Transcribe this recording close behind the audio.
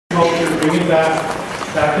bringing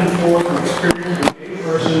back and forth and experience with a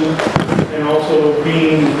person, and also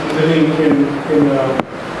living in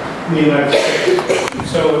the United States.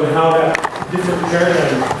 So, and how that different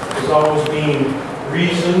paradigm is always being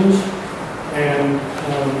reasoned, and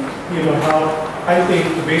you know, how I think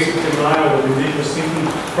the basic denial of indigenous thinking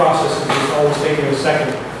processes is always taking a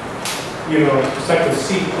second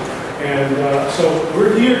seat. And so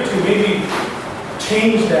we're here to maybe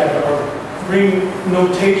change that or bring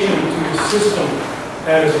notation to the system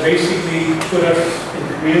that has basically put us in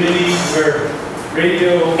communities where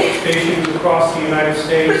radio stations across the United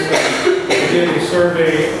States, we did a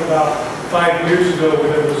survey about 5 years ago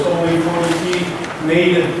where there was only 43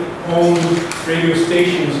 native-owned radio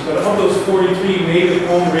stations, but of those 43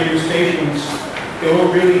 native-owned radio stations, they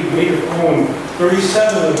weren't really native-owned.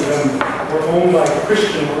 37 of them were owned by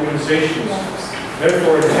Christian organizations.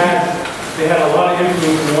 Therefore, they had a lot of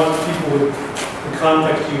influence in what people would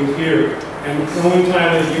contact you would hear. And the only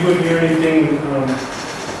time that you wouldn't hear anything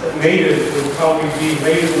native would probably be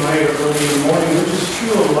late at night or early in the morning, which is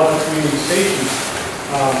true of a lot of community stations.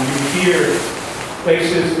 You hear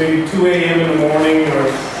places maybe 2 a.m. in the morning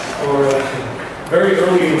or very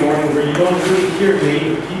early in the morning where you don't really hear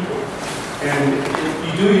native people. And if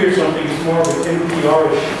you do hear something, it's more of an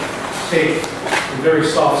NPR-ish take, a very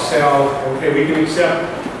soft sell. Okay, we can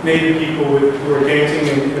accept native people who are dancing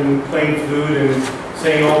and playing flute and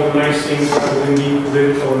saying all the nice things rather than being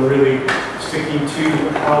political and really sticking to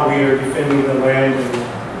how we are defending the land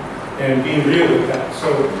and being real with that.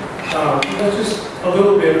 So that's just a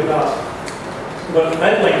little bit about what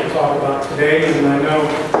I'd like to talk about today, and I know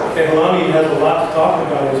Kehalani has a lot to talk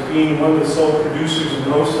about as being one of the sole producers and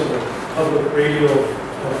hosts of the public radio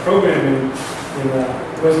program in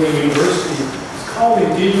Wesleyan University. It's called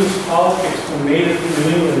Indigenous Politics from Native to New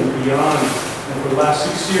England and Beyond. And for the last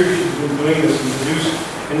 6 years, she's been doing this and produced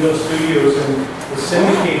in those studios and is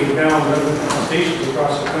syndicated now on other stations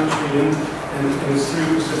across the country and it's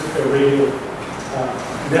through Pacifica Radio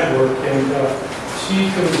Network. And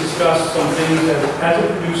she's going to discuss some things as a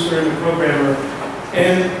producer and a programmer.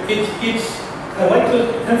 And I'd like to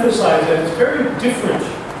emphasize that it's very different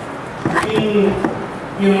being,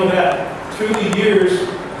 that through the years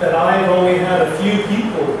that I've only had a few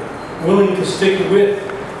people willing to stick with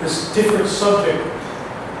this different subject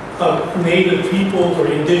of Native peoples or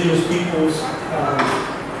Indigenous peoples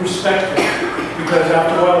perspective, because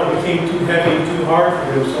after a while it became too heavy and too hard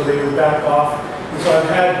for them, so they would back off. And so I've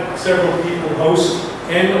had several people host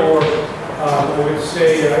or I would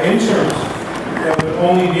say interns that would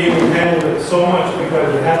only be able to handle it so much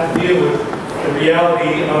because they have to deal with the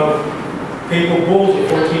reality of papal bulls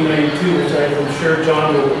of 1492, which I'm sure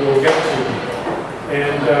John will get to.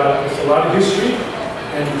 And it's a lot of history.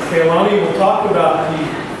 And Kehalani will talk about the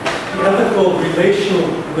ethical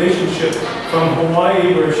relationship from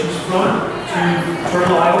Hawaii, where she's from, to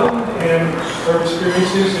Turtle Island and her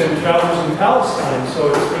experiences and travels in Palestine.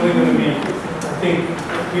 So it's really going to be, I think,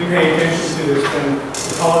 if we pay attention to this, then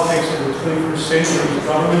the politics of the 21st century,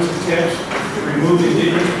 government's attempts to remove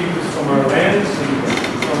indigenous peoples from our lands and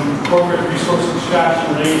from corporate resource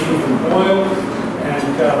extraction ranging from oil and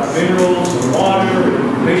minerals and water in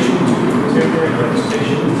relation to contemporary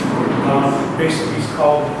devastation, basically it's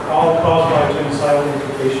called all caused by genocidal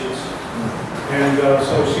implications. And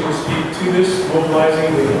so she will speak to this,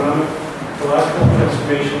 mobilizing the economic, political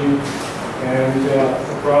transformation, and the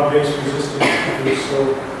broad-based resistance to this.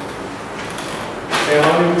 So,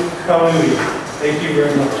 Kauanu, thank you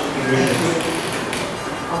very much.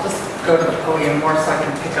 I'll just go to the podium more so I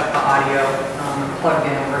can pick up the audio plugged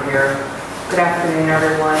in over here. Good afternoon,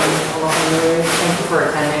 everyone. Aloha. Thank you for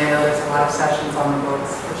attending. I know there's a lot of sessions on the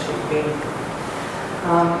books. Appreciate you being here.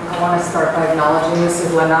 I want to start by acknowledging this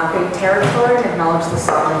is Lenape territory and acknowledge the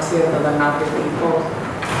sovereignty of the Lenape people.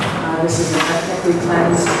 This is an ethnically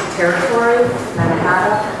cleansed territory,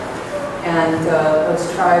 Manhattan, and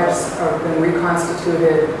those tribes have been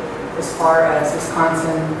reconstituted as far as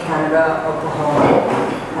Wisconsin, Canada, Oklahoma.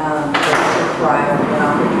 They thrive,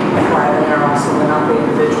 Lenape people thrive, and there are also Lenape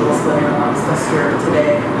individuals living amongst us here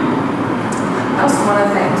today. I also want to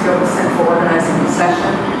thank Tiokasin for organizing the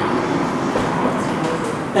session.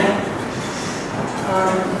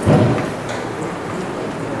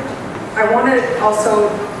 I want to also,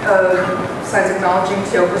 besides acknowledging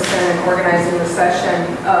Tiokasin and organizing the session,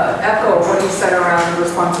 echo what he said around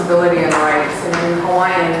responsibility and rights. And in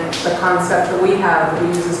Hawaiian, the concept that we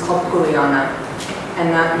use is called kuleana.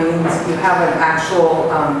 And that means you have an actual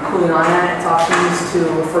kuleana. It's often used to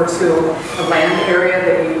refer to a land area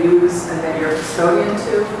that you use and that you're a custodian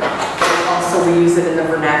to. Also, we use it in the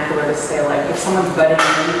vernacular to say, like, if someone's butting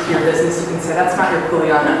into your business, you can say, that's not your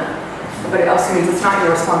kuleana. but it also means it's not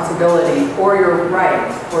your responsibility or your right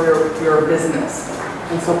or your business.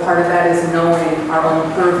 And so part of that is knowing our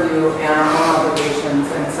own purview and our own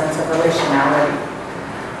obligations and sense of relationality.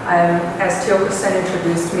 As Tiokasin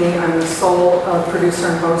introduced me, I'm the sole producer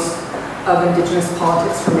and host of Indigenous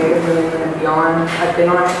Politics for Native, New England, and Beyond. I've been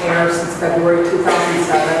on air since February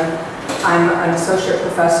 2007. I'm an associate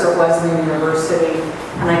professor at Wesleyan University,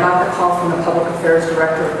 and I got the call from the public affairs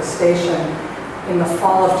director of the station in the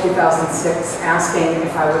fall of 2006 asking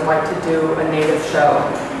if I would like to do a Native show.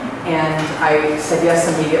 And I said yes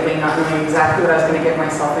immediately, not knowing exactly what I was going to get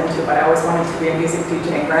myself into, but I always wanted to be a music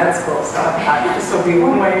DJ in grad school, so I thought this will be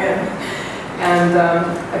one way in. And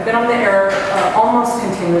I've been on the air almost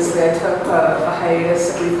continuously. I took a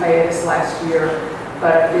hiatus, a brief hiatus last year,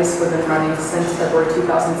 but I've basically been running since February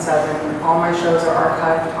 2007. All my shows are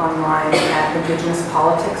archived online at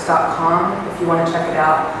indigenouspolitics.com if you want to check it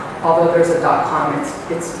out. Although there's a .com, it's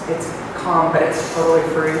com, but it's totally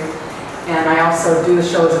free. And I also do the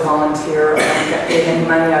show as a volunteer. I don't get paid any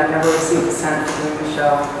money. I've never received a cent for doing the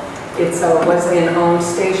show. It's a Wesleyan-owned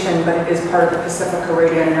station, but it is part of the Pacifica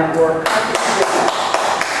Radio Network.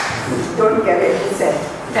 Don't get it, he said.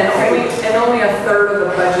 And only a third of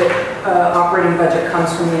the budget, operating budget,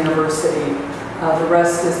 comes from the university. The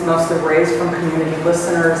rest is mostly raised from community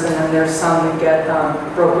listeners, and then there's some that get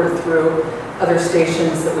brokered through other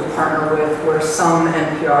stations that we partner with, where some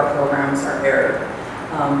NPR programs are aired.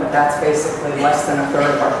 But that's basically less than a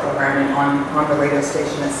third of our programming on the radio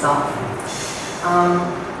station itself.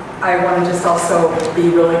 I want to just also be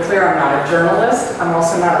really clear, I'm not a journalist, I'm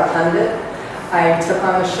also not a pundit. I took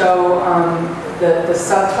on the show, the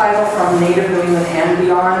subtitle from Native, New England, and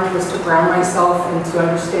Beyond was to ground myself and to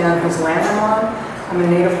understand whose land I'm on. I'm a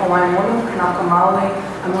Native Hawaiian woman, Kanaka Maoli.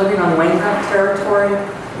 I'm living on Wainwright territory.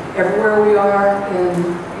 Everywhere we are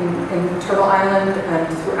in Turtle Island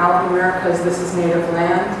and throughout the Americas, this is Native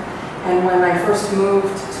land. And when I first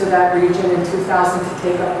moved to that region in 2000 to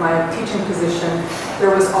take up my teaching position, there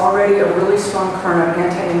was already a really strong current of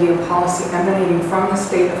anti-Indian policy emanating from the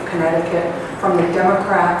state of Connecticut, from the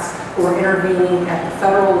Democrats who were intervening at the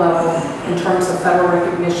federal level in terms of federal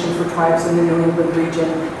recognition for tribes in the New England region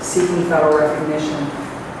seeking federal recognition.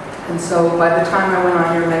 And so by the time I went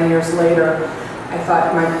on here many years later, I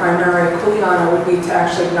thought my primary kuleana would be to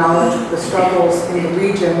actually acknowledge the struggles in the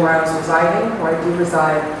region where I was residing, where I do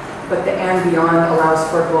reside, but the and beyond allows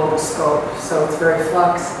for a global scope, so it's very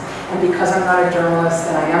flux. And because I'm not a journalist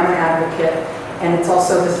and I am an advocate, and it's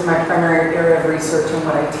also, this is my primary area of research and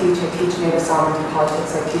what I teach Native sovereignty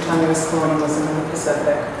politics, I teach on U.S. colonialism in the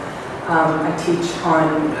Pacific. I teach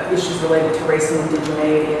on issues related to race and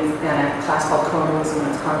indigeneity and a class called colonialism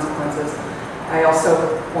and its consequences. I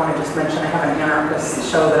also want to just mention I have an anarchist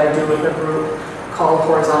show that I do with a group called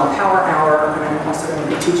Horizontal Power Hour, and I'm also going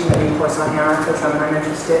to be teaching a new course on anarchism. I'm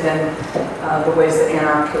interested in the ways that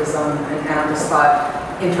anarchism and anarchist thought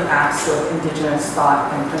interacts with indigenous thought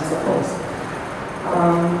and principles.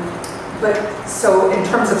 But so in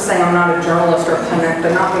terms of saying I'm not a journalist or a pundit,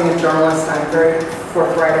 but not being a journalist, I'm very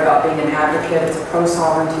forthright about being an advocate. It's a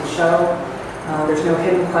pro-sovereignty show. There's no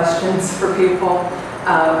hidden questions for people.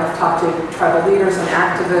 I've talked to tribal leaders and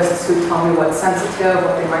activists who tell me what's sensitive,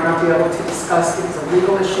 what they might not be able to discuss because of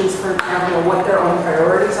legal issues, for example, or what their own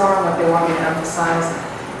priorities are, what they want me to emphasize,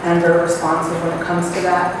 and they're responsive when it comes to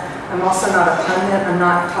that. I'm also not a pundit. I'm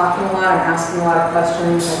not talking a lot. I'm asking a lot of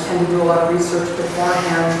questions. I tend to do a lot of research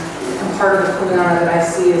beforehand. And part of the kuleana that I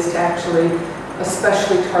see is to actually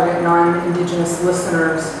especially target non-Indigenous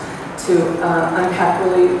listeners to unpack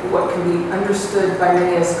really what can be understood by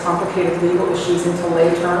many as complicated legal issues into lay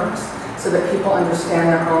terms, so that people understand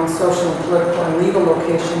their own social and political and legal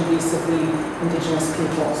location vis-a-vis Indigenous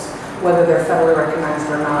peoples, whether they're federally recognized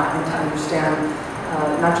or not, and to understand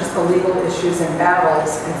not just the legal issues and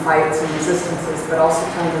battles and fights and resistances, but also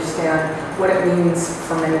to understand what it means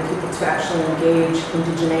for many people to actually engage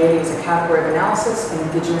indigeneity as a category of analysis and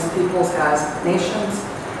Indigenous peoples as nations,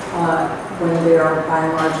 when they are by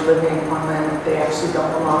and large living on land that they actually don't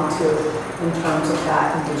belong to in terms of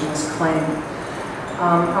that Indigenous claim.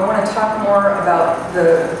 I want to talk more about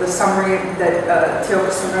the summary that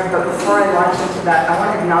Tiokasin read, but before I launch into that, I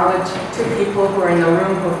want to acknowledge two people who are in the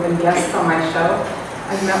room who have been guests on my show.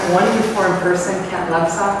 I've met one before in person, Kat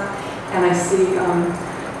Lebsock, and I see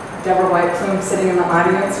Deborah White-Plume sitting in the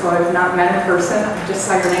audience, who I've not met in person. I just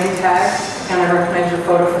saw your name tag, and I recognize your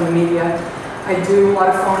photo from the media. I do a lot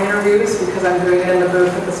of phone interviews because I'm doing it in the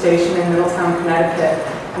booth at the station in Middletown, Connecticut,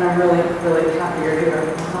 and I'm really, really happy you're here.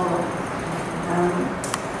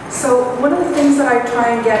 So one of the things that I try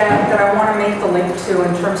and get at, that I want to make the link to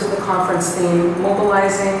in terms of the conference theme,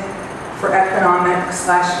 mobilizing for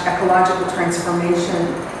economic/ecological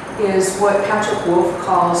transformation is what Patrick Wolf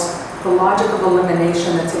calls the logic of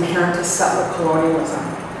elimination that's inherent to settler colonialism.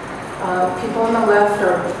 People on the left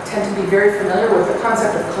tend to be very familiar with the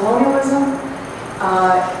concept of colonialism.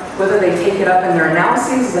 Whether they take it up in their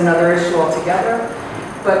analyses is another issue altogether.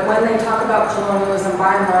 But when they talk about colonialism,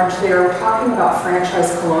 by and large, they are talking about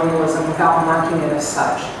franchise colonialism without marking it as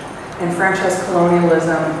such. And franchise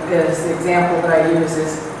colonialism is the example that I use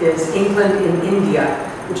is England in India,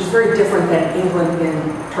 which is very different than England in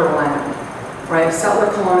Turtle Island, right?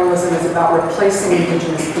 Settler colonialism is about replacing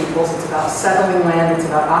indigenous peoples. It's about settling land. It's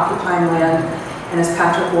about occupying land. And as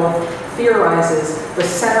Patrick Wolf theorizes, the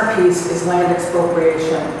centerpiece is land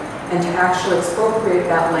expropriation. And to actually expropriate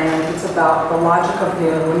that land, it's about the logic of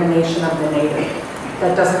the elimination of the native.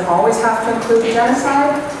 That doesn't always have to include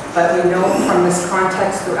genocide, but we know from this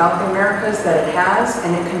context throughout the Americas that it has,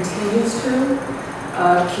 and it continues to.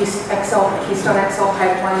 Keystone XL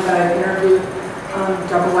pipeline that I've interviewed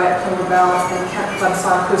Deborah White-Plummer and Kent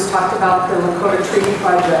Lebsock, who's talked about the Lakota Treaty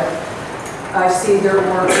Project. I see their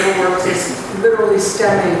work is literally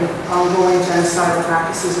stemming ongoing genocidal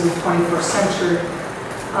practices in the 21st century.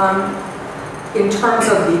 In terms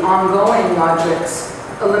of the ongoing logics,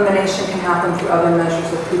 elimination can happen through other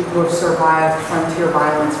measures of people who have survived frontier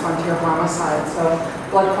violence, frontier homicide. So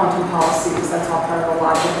blood quantum policies, that's all part of the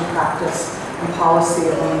logic and practice and policy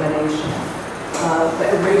of elimination. The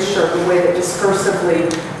erasure, the way that discursively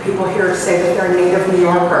people here say that they're a native New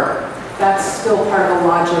Yorker, that's still part of the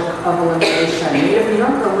logic of elimination. Native New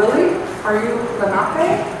Yorker, really? Are you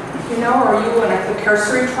Lenape? You know, are you one of the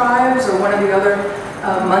Carcery tribes or one of the other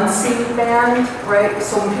Muncie band, right?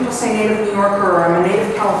 So when people say Native New Yorker or I'm a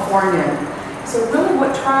native Californian, so really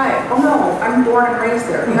what tribe? Oh no, I'm born and raised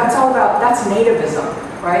there. That's all about, that's nativism,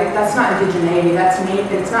 right? That's not indigeneity,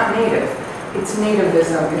 it's not native. It's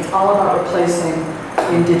nativism. It's all about replacing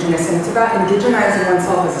the indigenous, and it's about indigenizing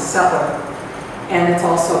oneself as a settler. And it's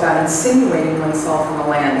also about insinuating oneself in the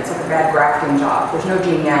land. It's like a bad grafting job. There's no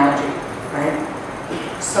genealogy, right?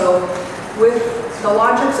 So with the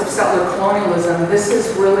logics of settler colonialism, this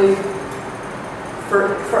is really,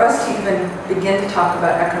 for us to even begin to talk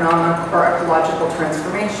about economic or ecological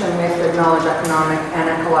transformation, we have to acknowledge economic and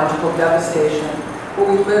ecological devastation. But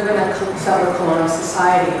we live in a settler colonial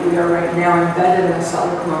society. We are right now embedded in a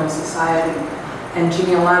settler colonial society. And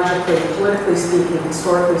genealogically, politically speaking,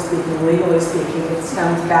 historically speaking, legally speaking, it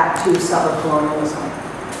stems back to settler colonialism,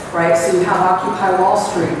 right? So you have Occupy Wall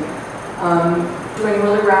Street doing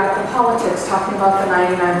really radical politics, talking about the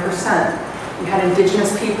 99%. You had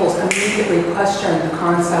indigenous peoples immediately question the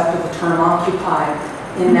concept of the term occupy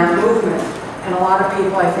in that movement. And a lot of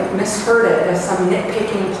people, I think, misheard it as some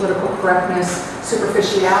nitpicking political correctness,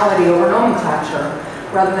 superficiality over nomenclature,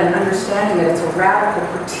 rather than understanding that it's a radical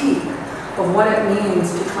critique of what it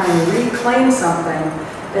means to try and reclaim something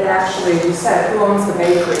that actually, as you said, who owns the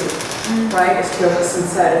bakery, right? As Tiokasin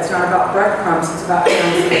said, it's not about breadcrumbs, it's about who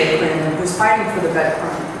owns the bakery and who's fighting for the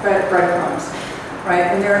breadcrumbs,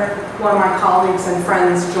 right? And one of my colleagues and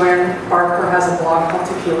friends, Joanne Barker, has a blog called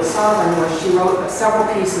Tequila Sovereign, where she wrote several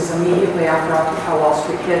pieces immediately after Occupy Wall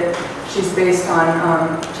Street hit. She's based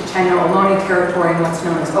on Chicano Ohlone territory in what's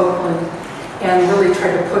known as Oakland, and really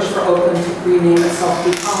tried to push for Oakland to rename itself,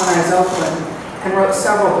 decolonize Oakland, and wrote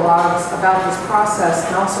several blogs about this process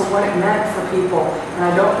and also what it meant for people. And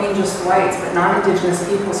I don't mean just whites, but non-indigenous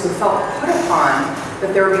peoples who felt put upon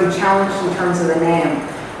that they were being challenged in terms of the name.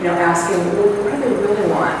 You know, asking, well, what do they really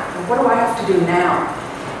want? What do I have to do now?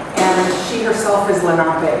 And she herself is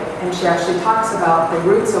Lenape, and she actually talks about the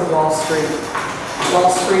roots of Wall Street. Wall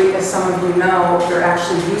Street, as some of you know, there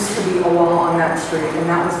actually used to be a wall on that street, and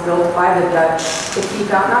that was built by the Dutch to keep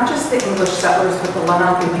out not just the English settlers, but the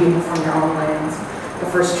Lenape people from their own lands. The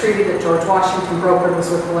first treaty that George Washington brokered was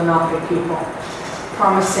with the Lenape people,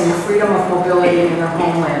 promising freedom of mobility in their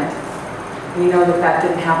homeland. We know that that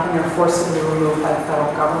didn't happen. They were forcibly removed by the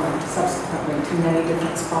federal government subsequently to many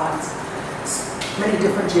different spots, many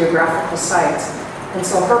different geographical sites. And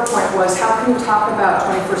so her point was, how can you talk about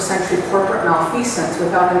 21st century corporate malfeasance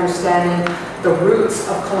without understanding the roots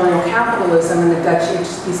of colonial capitalism and the Dutch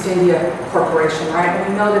East India Corporation, right?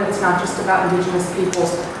 And we know that it's not just about indigenous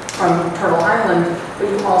peoples from Turtle Island, but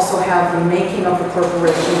you also have the making of the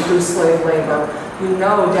corporation through slave labor. You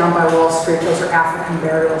know, down by Wall Street, those are African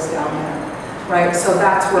burials down there. Right, so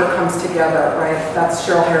that's where it comes together, right? That's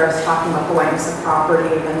Cheryl Harris talking about the whiteness of property,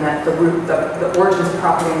 and that the origins of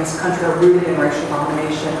property in this country are rooted in racial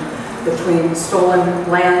domination between stolen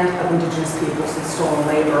land of indigenous peoples and stolen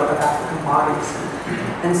labor of African bodies.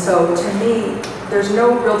 And so, to me, there's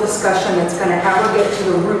no real discussion that's going to ever get to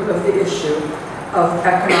the root of the issue of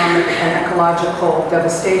economic and ecological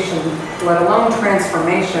devastation, let alone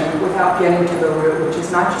transformation, without getting to the root, which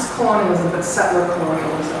is not just colonialism, but settler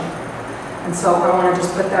colonialism. And so I want to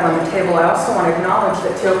just put that on the table. I also want to acknowledge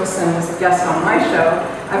that Tiokasin was a guest on my show.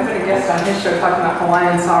 I've been a guest on his show talking about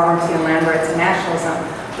Hawaiian sovereignty and land rights and nationalism.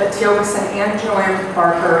 But Tiokasin and Joanne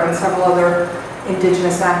Barker and several other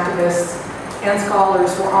Indigenous activists and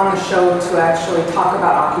scholars were on the show to actually talk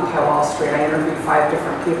about Occupy Wall Street. I interviewed 5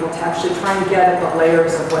 different people to actually try and get at the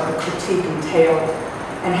layers of what the critique entailed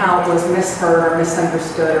and how it was misheard or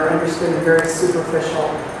misunderstood or understood in very superficial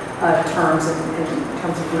terms in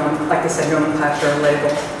terms of, like I said, nomenclature or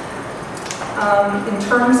label. In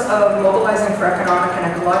terms of mobilizing for economic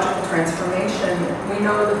and ecological transformation, we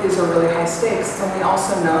know that these are really high stakes, and we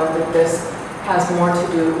also know that this has more to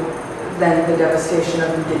do than the devastation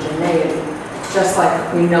of indigeneity. Just like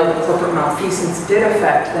we know that corporate malfeasance did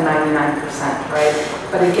affect the 99%, right?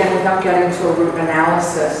 But again, without getting to a root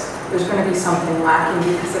analysis, there's going to be something lacking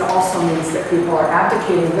because it also means that people are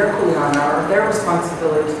abdicating their kuleana or their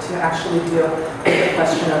responsibility to actually deal with the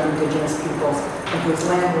question of Indigenous peoples and whose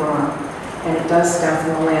land we're on. And it does stem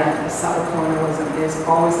from the land, as settler colonialism is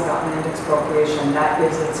always about land expropriation. That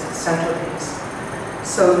is its centerpiece.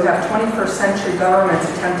 So you have 21st century governments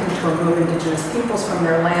attempting to remove Indigenous peoples from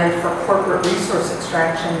their land for corporate resource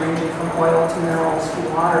extraction, ranging from oil to minerals to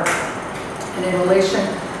water. And in relation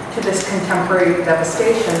to this contemporary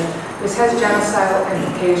devastation, this has genocidal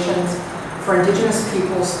implications for Indigenous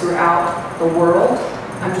peoples throughout the world.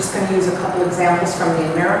 I'm just going to use a couple examples from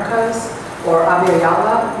the Americas, or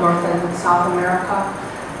Abya-Yala, North and South America.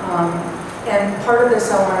 And part of this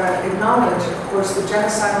I want to acknowledge, of course, the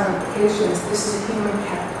genocidal implications. This is a human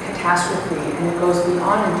catastrophe, and it goes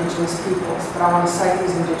beyond Indigenous peoples. But I want to cite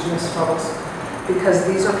these Indigenous struggles because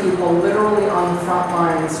these are people literally on the front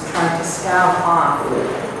lines trying to stave off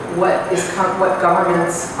what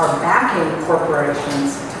governments are backing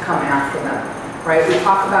corporations to come after them. Right? We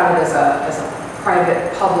talk about it as a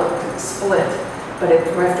private-public split. But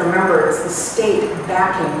we have to remember, it's the state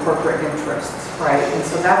backing corporate interests, right? And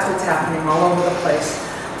so that's what's happening all over the place.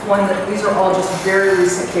 These are all just very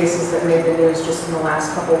recent cases that made the news just in the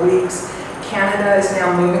last couple weeks. Canada is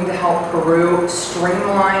now moving to help Peru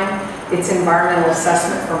streamline its environmental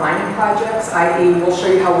assessment for mining projects, i.e. we'll show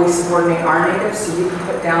you how we subordinate our natives, so you can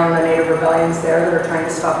put down the native rebellions there that are trying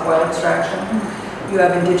to stop oil extraction. You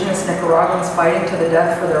have Indigenous Nicaraguans fighting to the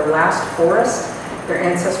death for their last forest, their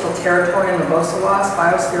ancestral territory in the Bosawas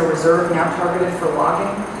Biosphere Reserve, now targeted for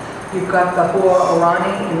logging. You've got the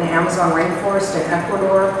Huaorani in the Amazon rainforest in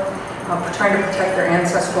Ecuador, trying to protect their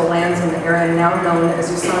ancestral lands in the area now known as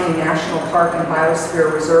Usani National Park and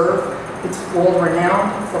Biosphere Reserve. It's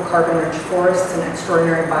world-renowned for carbon-rich forests and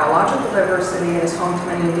extraordinary biological diversity and is home to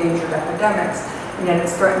many endangered epidemics, and yet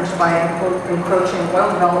it's threatened by encroaching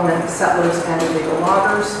oil development, settlers, and illegal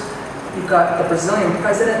loggers. You've got the Brazilian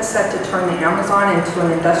president set to turn the Amazon into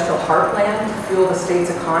an industrial heartland to fuel the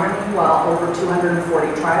state's economy while over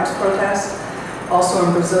 240 tribes protest. Also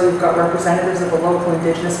in Brazil, you've got representatives of the local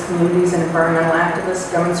indigenous communities and environmental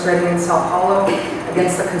activists demonstrating in Sao Paulo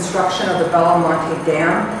against the construction of the Belo Monte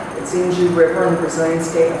Dam, the Zinju River in the Brazilian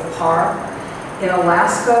state of Pará. In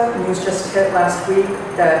Alaska, news just hit last week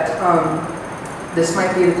that this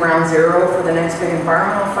might be the ground zero for the next big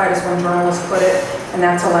environmental fight, as one journalist put it, and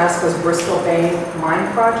that's Alaska's Bristol Bay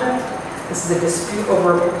mine project. This is a dispute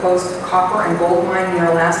over a proposed copper and gold mine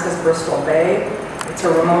near Alaska's Bristol Bay. It's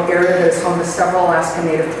a remote area that is home to several Alaska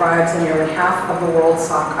Native tribes and nearly half of the world's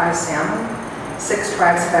sockeye salmon. 6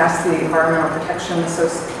 tribes asked the Environmental Protection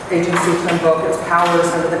Agency to invoke its powers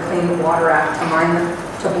under the Clean Water Act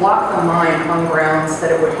to block the mine on grounds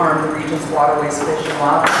that it would harm the region's waterways, fish, and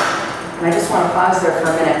wildlife. And I just want to pause there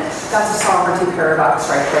for a minute. That's a sovereignty paradox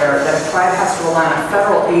right there, that a tribe has to rely on a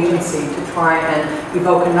federal agency to try and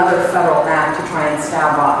evoke another federal act to try and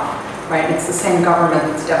stave off, right? It's the same government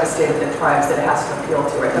that's devastated the tribes that it has to appeal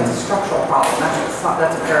to, right? That's a structural problem.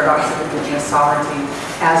 That's a paradox of Indigenous sovereignty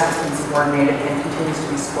as it's been subordinated and continues to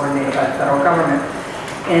be subordinated by the federal government.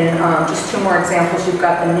 And just 2 more examples. You've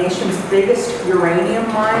got the nation's biggest uranium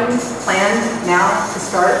mines planned now to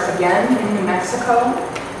start again in New Mexico.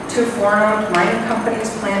 2 foreign-owned mining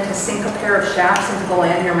companies plan to sink a pair of shafts into the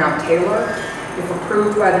land near Mount Taylor. If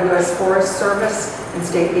approved by the U.S. Forest Service and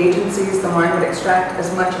state agencies, the mine would extract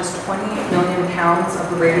as much as 28 million pounds of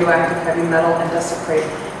the radioactive heavy metal and desecrate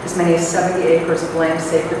as many as 70 acres of land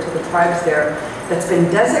sacred to the tribes there that's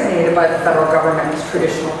been designated by the federal government as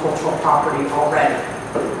traditional cultural property already,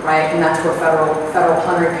 right? And that's where federal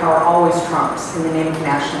plenary power always trumps in the name of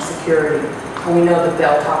national security. And we know that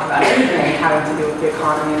they'll talk about anything having to do with the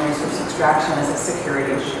economy and resource extraction as a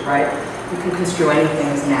security issue, right? you can construe anything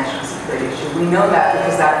as a national security issue. We know that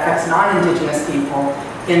because that affects non-Indigenous people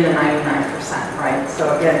in the 99%, right?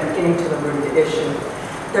 So again, getting to the root of the issue.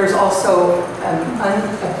 There's also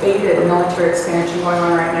unabated military expansion going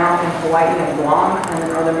on right now in Hawaii and Guam and the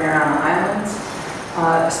Northern Mariana Islands,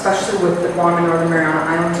 especially with the Guam and Northern Mariana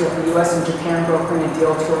Islands, with the U.S. and Japan brokering a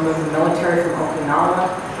deal to remove the military from Okinawa,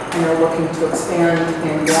 and they're looking to expand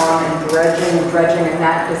in Guam and dredging, and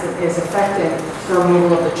that is affecting the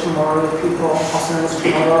removal of the Chamorro people, also known as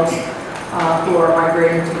Chamorros, who are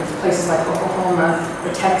migrating to places like Oklahoma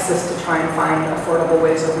or Texas to try and find affordable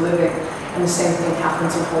ways of living. And the same thing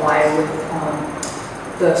happens in Hawaii with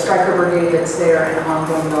the Stryker Brigade that's there and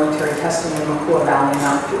ongoing military testing in Makua Valley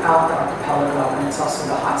now throughout the archipelago. And it's also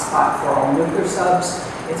the hotspot for all nuclear subs.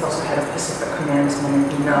 It's also head of Pacific Command, as many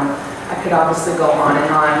of you know. I could obviously go on and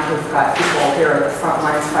on. We've got people here at the front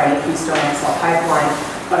lines fighting Keystone XL pipeline,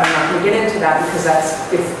 but I'm not going to get into that because that's,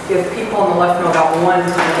 if people on the left know about one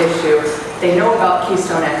kind of issue, they know about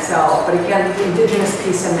Keystone XL, but again, the Indigenous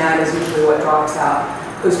piece in that is usually what drops out.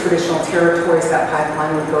 Whose traditional territories that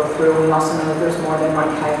pipeline would go through. We also know that there's more than one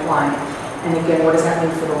pipeline. And again, what does that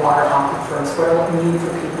mean for the water aquifers? What does it mean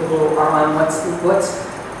for people who are on what has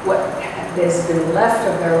been left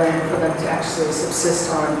of their land for them to actually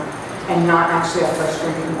subsist on and not actually have fresh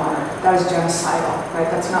drinking water? That is genocidal, right?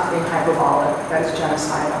 That's not being hyperbolic. That is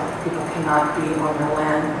genocidal. People cannot be on their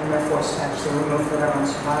land and they're forced to actually remove for their own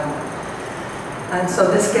survival. And so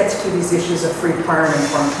this gets to these issues of free, prior, and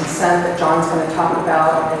informed consent that John's going to talk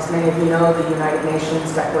about. As many of you know, the United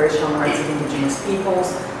Nations Declaration on the Rights of Indigenous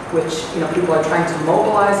Peoples, which people are trying to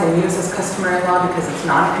mobilize and use as customary law because it's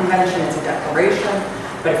not a convention, it's a declaration.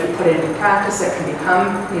 But if you put it into practice, it can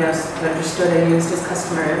become understood and used as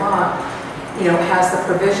customary law. Has the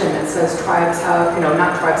provision that says tribes have,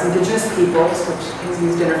 not tribes, Indigenous peoples, which is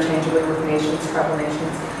used interchangeably with nations, tribal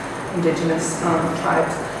nations, Indigenous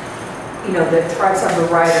tribes. That tribes have the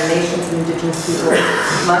right, or nations and Indigenous people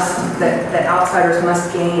that outsiders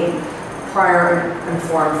must gain prior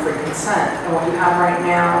informed free consent. And what you have right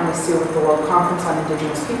now, and we see with the World Conference on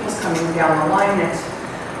Indigenous Peoples coming down the line next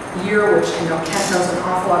year, which Kent knows an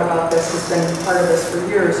awful lot about this, has been part of this for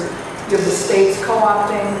years. You have the states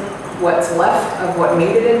co-opting what's left of what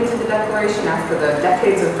made it into the declaration after the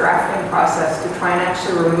decades of drafting process to try and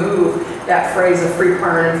actually remove that phrase of free,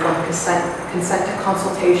 prior, and informed consent to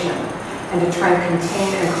consultation, and to try and contain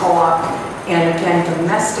and co-opt and again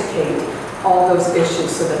domesticate all those issues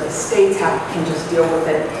so that the states can just deal with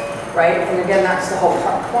it, right? And again, that's the whole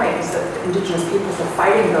point, is that the Indigenous peoples are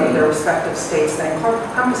fighting their respective states that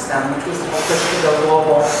encompass them, which was the whole push to go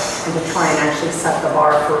global and to try and actually set the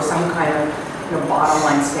bar for some kind of bottom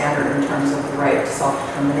line standard in terms of the right to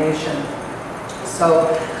self-determination.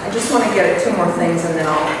 So I just want to get at two more things and then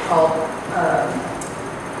I'll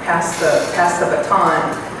pass the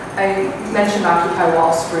baton. I mentioned Occupy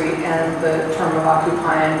Wall Street and the term of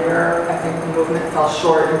occupying, where I think the movement fell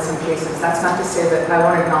short in some cases. That's not to say that I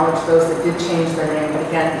want to acknowledge those that did change their name, but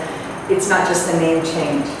again, it's not just the name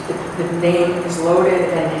change. The name is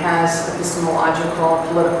loaded and has epistemological,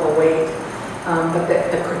 political weight, but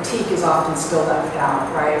the critique is often still left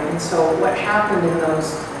out, right? And so what happened in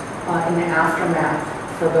those, in the aftermath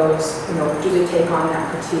for those, do they take on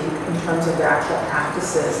that critique in terms of their actual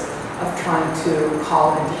practices of trying to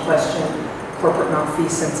call into question corporate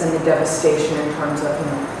malfeasance and the devastation in terms of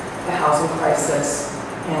the housing crisis,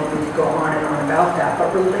 and we could go on and on about that.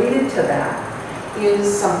 But related to that is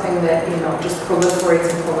something that just proliferates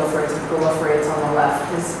and proliferates and proliferates on the left,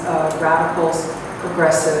 is radicals,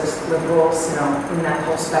 progressives, liberals, in that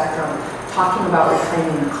whole spectrum, talking about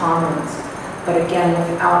reclaiming the commons, but again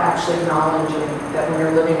without actually acknowledging that when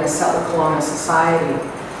you're living in a settler colonial society,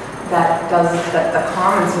 that the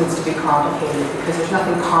commons needs to be complicated because there's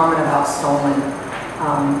nothing common about stolen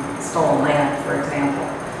land, for example.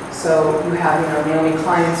 So you have Naomi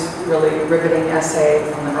Klein's really riveting essay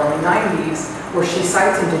from the early 90s where she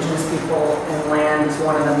cites Indigenous people and land as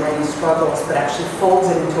one of the many struggles, but actually folds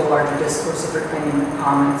it into a larger discourse of reclaiming the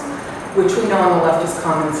commons, which we know on the left is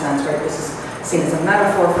common sense, right? This is seen as a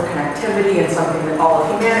metaphor for connectivity and something that all of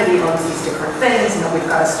humanity owns these different things, and that we've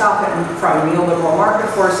got to stop it from neoliberal market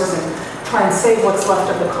forces and try and save what's left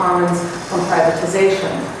of the commons from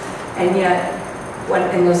privatization. And yet,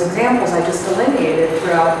 in those examples I just delineated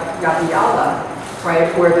throughout Yapiala,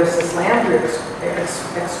 right, where there's this land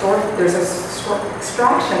there's this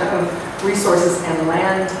extraction of resources and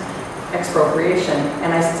land expropriation,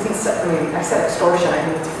 and I said extortion, I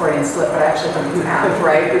think it's a Freudian slip, but I actually think you have,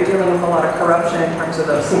 right? You're dealing with a lot of corruption in terms of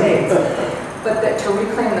those states. But that to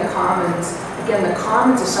reclaim the commons Again, the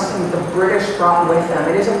commons is something that the British brought with them.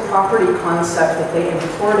 It is a property concept that they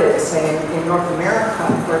imported, say, in North America,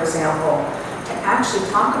 for example, to actually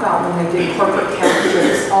talk about when they did corporate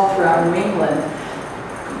townships all throughout New England.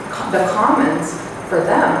 The commons, for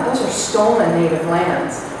them, those are stolen native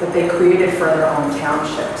lands that they created for their own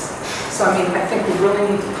townships. So, I mean, I think we really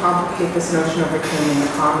need to complicate this notion of reclaiming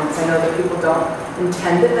the commons. I know that people don't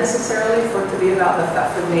intend it necessarily for it to be about the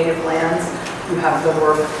theft of native lands. You have the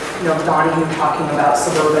work, Donahue talking about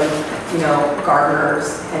suburban,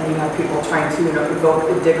 gardeners, and you have people trying to, evoke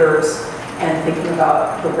the diggers and thinking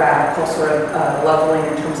about the radical sort of leveling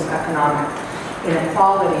in terms of economic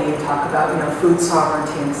inequality, and talk about, food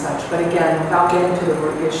sovereignty and such. But again, without getting to the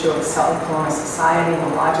root issue of settler colonial society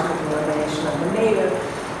and the logic of the elimination of the native,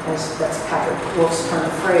 as that's Patrick Wolf's turn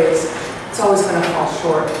of phrase, it's always going to fall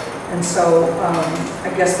short. And so I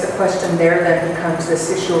guess the question there then becomes this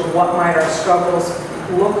issue of what might our struggles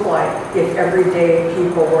look like if everyday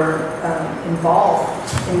people were involved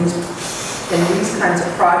in these kinds of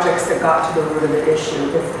projects that got to the root of the issue.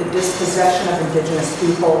 If the dispossession of Indigenous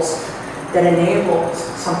peoples that enables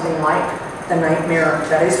something like the nightmare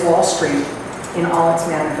that is Wall Street in all its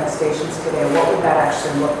manifestations today, what would that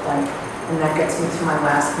actually look like? And that gets me to my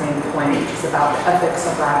last main point, which is about the ethics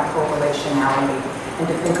of radical relationality, and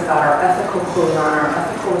to think about our ethical kuleana, our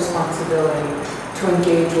ethical responsibility to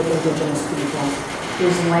engage with Indigenous people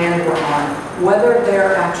whose land we're on, whether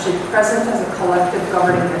they're actually present as a collective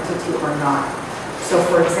governing entity or not. So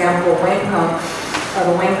for example,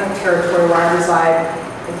 the Wangunk territory where I reside,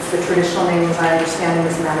 the traditional name, as I understand it,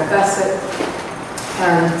 is Manabesset,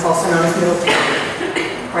 and it's also known as Middletown.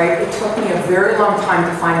 Right? It took me a very long time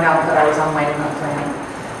to find out that I was on Wangunk land.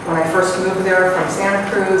 When I first moved there from Santa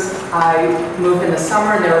Cruz, I moved in the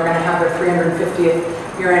summer, and they were going to have their 350th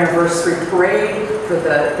year anniversary parade for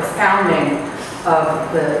the founding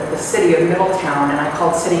of the city of Middletown, and I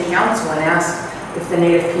called city council and asked if the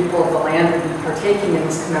native people of the land would be partaking in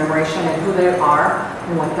this commemoration and who they are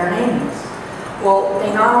and what their name is. Well,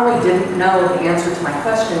 they not only didn't know the answer to my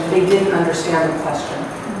question, they didn't understand the question.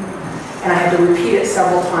 And I had to repeat it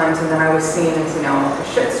several times, and then I was seen as, like a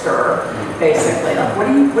shit stirrer, basically. Like, what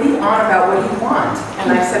are you on about? What do you want?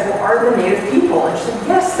 And I said, well, are the native people? And she said,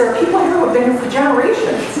 yes, there are people here who have been here for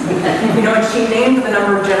generations. And she named the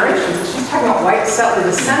number of generations. And she's talking about white settler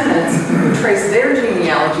descendants who trace their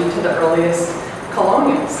genealogy to the earliest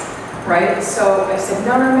colonials, right? So I said,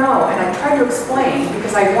 no. And I tried to explain,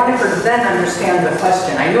 because I wanted her to then understand the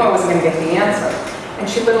question. I knew I wasn't going to get the answer. And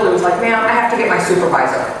she literally was like, ma'am, I have to get my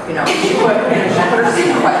supervisor. She put her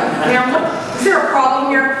supervisor. Ma'am, is there a problem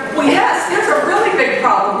here? Well, yes, there's a really big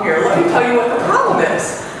problem here. Let me tell you what the problem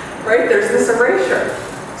is. Right? There's this erasure.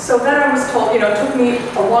 So then I was told, it took me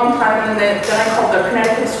a long time, and then I called the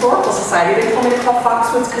Connecticut Historical Society. They told me to call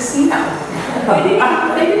Foxwoods Casino. They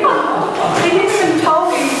didn't even tell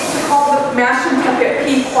me to call the Mashantucket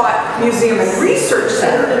Pequot Museum and Research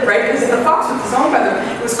Center, right? Because the Foxwoods is owned by them.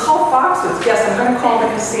 It was called Foxwoods. Yes, I'm going to call the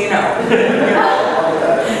casino.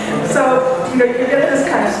 So, you get this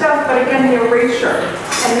kind of stuff, but again, the erasure.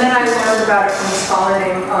 And then I learned about it from a scholar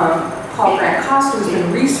named Paul Grant Costa, who's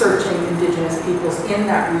been researching Indigenous peoples in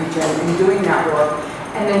that region and doing that work.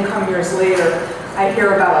 And then come years later, I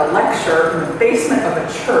hear about a lecture in the basement of a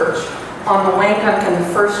church on the Wangunk and the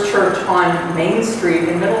first church on Main Street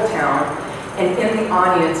in Middletown. And in the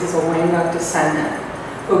audience is a Wangunk descendant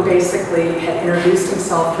who basically had introduced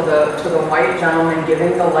himself to the white gentleman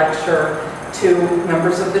giving the lecture to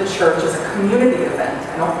members of the church as a community event.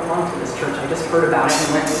 I don't belong to this church, I just heard about it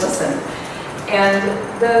and went to listen. And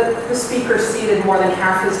the speaker ceded more than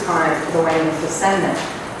half his time to the Wangunk descendant.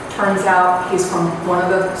 Turns out he's from one of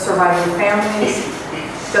the surviving families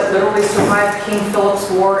that literally survived King Philip's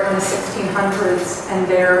War in the 1600s, and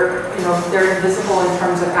they're invisible in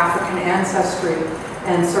terms of African ancestry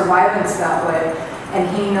and survivance that way. And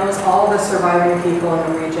he knows all the surviving people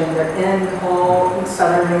in the region. They're in the whole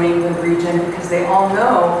southern New England region because they all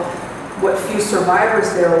know what few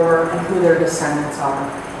survivors there were and who their descendants are.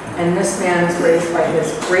 And this man is raised by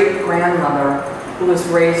his great-grandmother, who was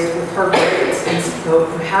raised with her greats, and so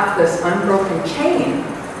who have this unbroken chain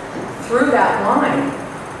through that line.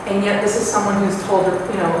 And yet this is someone who's told,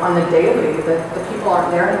 on the daily that the people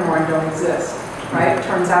aren't there anymore and don't exist, right?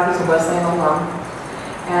 Turns out he's a Wesleyan alum.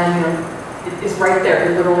 And, it is right there.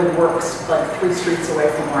 He literally works like 3 streets away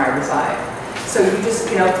from where I reside. So you just,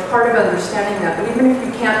 it's part of understanding that. But even if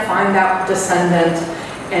you can't find that descendant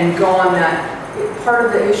and go on that, part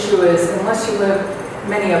of the issue is, unless you live,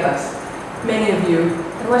 many of us, many of you,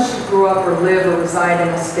 unless you grew up or live or reside in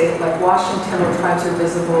a state like Washington where tribes are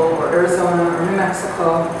visible, or Arizona or New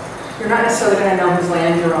Mexico, you're not necessarily going to know whose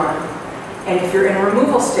land you're on. And if you're in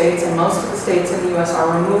removal states, and most of the states in the US are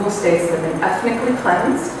removal states that have been ethnically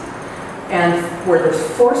cleansed, and where there's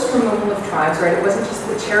forced removal of tribes, right? It wasn't just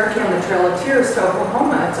the Cherokee on the Trail of Tears to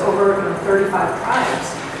Oklahoma, it's over 35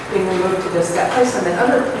 tribes being removed to just that place, and then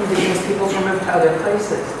other indigenous peoples removed to other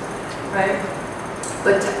places, right?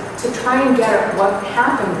 But to try and get at what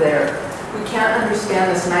happened there, we can't understand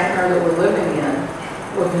this nightmare that we're living in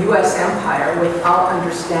with US empire without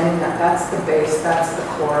understanding that that's the base, that's the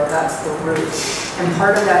core, that's the root. And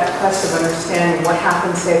part of that quest of understanding what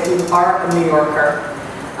happens, say, if you are a New Yorker,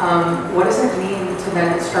 what does it mean to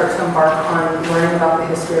then start to embark on learning about the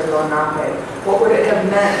history of the Lenape? What would it have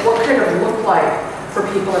meant? What could it have looked like for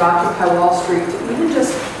people at Occupy Wall Street to even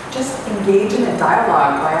just engage in a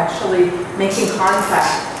dialogue by actually making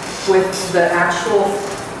contact with the actual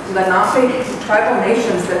Lenape tribal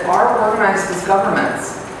nations that are organized as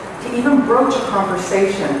governments, to even broach a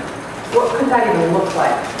conversation? What could that even look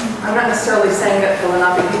like? I'm not necessarily saying that the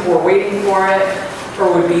Lenape people were waiting for it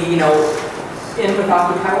or would be, in with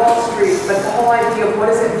Occupy Wall Street, but the whole idea of what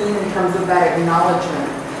does it mean in terms of that acknowledgement?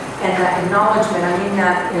 And that acknowledgement, I mean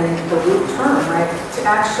that in the root term, right? To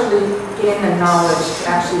actually gain the knowledge, to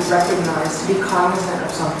actually recognize, to be cognizant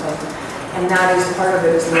of something. And that is part of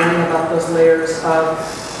it, is learning about those layers of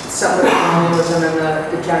settler colonialism and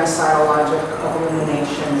the genocidal logic of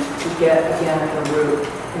elimination, to get again at the root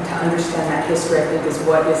and to understand that history, I think, is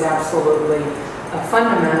what is absolutely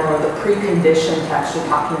fundamental, or the precondition to actually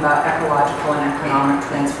talking about ecological and economic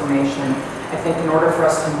transformation. I think in order for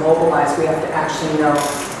us to mobilize, we have to actually know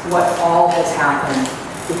what all has happened,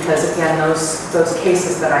 because again, those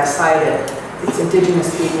cases that I cited, it's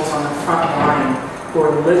indigenous peoples on the front line who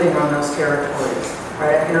are living on those territories.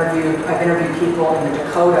 Right? I've interviewed people in the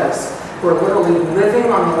Dakotas who are literally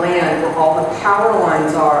living on the land where all the power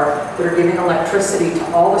lines are that are giving electricity to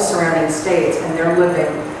all the surrounding states, and they're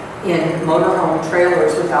living in motorhome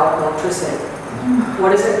trailers without electricity.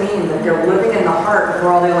 What does it mean that they're living in the heart of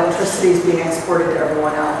where all the electricity is being exported to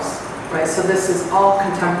everyone else? Right? So this is all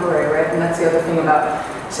contemporary, right? And that's the other thing about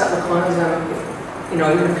settler colonialism.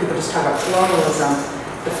 Even if people just talk about colonialism,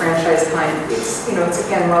 the franchise kind, it's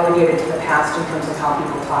again relegated to the past in terms of how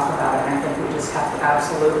people talk about it, and I think we just have to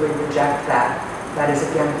absolutely reject that. That is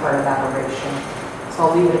again part of that oration. So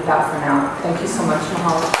I'll leave it at that for now. Thank you so much,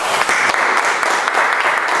 Mahalo.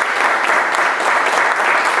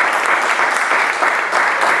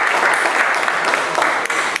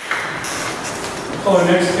 Our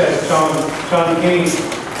next guest, John Kane.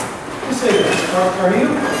 Just say, are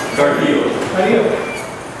you? Are you?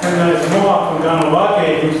 And it's Mohawk from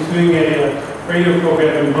Ganawake, who's doing a radio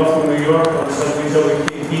program in Buffalo, New York on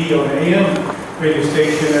WWKB on the AM radio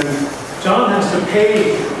station. And John has to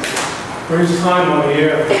pay for his time on the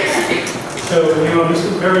air. So, this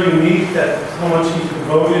is very unique, that how much he's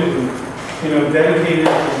devoted and, dedicated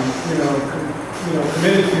and,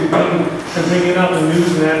 committed to bringing out the news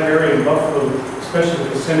in that area in Buffalo, especially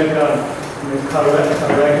the Seneca and the Colorado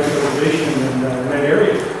Reservation and that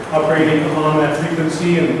area, operating on that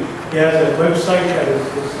frequency. And he has a website that is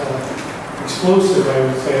explosive, I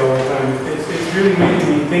would say, all the time. It's really making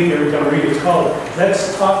me think every time I read it. It's called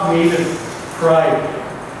Let's Talk Native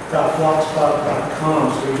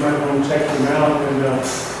Pride.blogspot.com, so you might want to check him out. And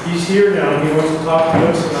he's here now, and he wants to talk to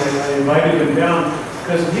us, and I invited him down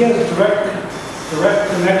because he has a direct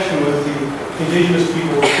connection with the indigenous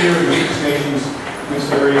people here in the Six Nations in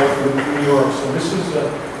this area in New York. So this is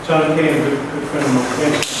John Kane, a good friend of mine.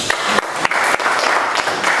 Thanks.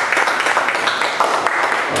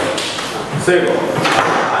 Sego.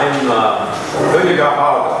 I'm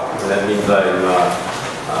Ghosthorse, and that means I'm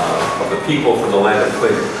of the people from the land of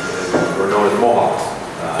Clinton. We're known as Mohawks.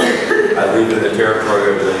 I live in the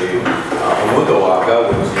territory of the Umutawaka,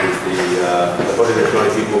 which is the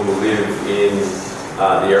Haudenosaunee people who live in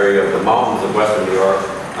the area of the mountains of western New York.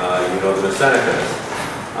 The Senecas.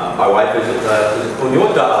 My wife is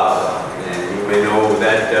Unyota, and you may know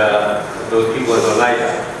that those people as Oneida.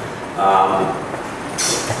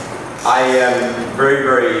 I am very,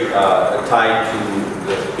 very tied to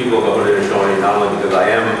the people of the Haudenosaunee, not only because I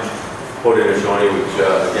am Haudenosaunee, which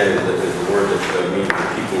again is a word that means the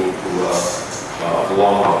people who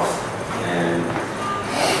belong to us. And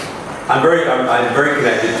I'm very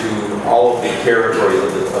connected to all of the territories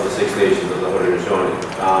of the Six Nations of the Haudenosaunee.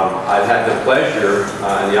 I've had the pleasure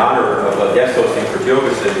and the honor of guest hosting for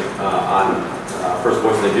Tiokasin on First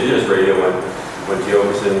Voice of Indigenous Radio when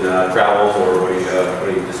Tiokasin travels or when he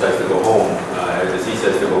decides to go home, as he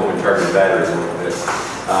says, to go home and charge his batteries a little bit.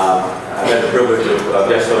 I've had the privilege of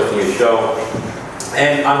guest hosting his show,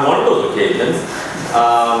 and on one of those occasions,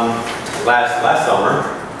 last summer,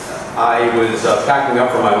 I was packing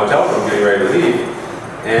up from my hotel room, getting ready to leave,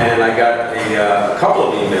 and I got a couple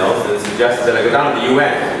of emails that suggested that I go down to the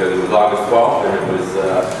UN, because it was August 12th, and it was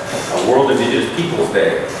World Indigenous Peoples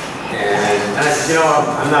Day. And I said, you know,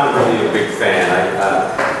 I'm not really a big fan,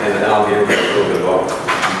 and I'll get into a little bit about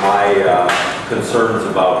my concerns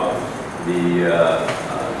about the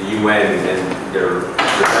UN and their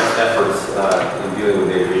best efforts in dealing with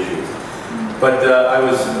Native issues. But I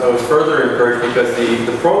was further encouraged because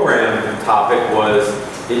the program topic was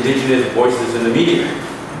Indigenous voices in the media.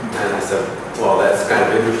 And I said, well, that's kind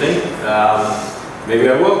of interesting. Maybe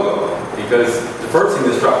I will go. Because the first thing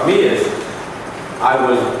that struck me is I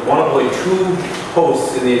was one of only 2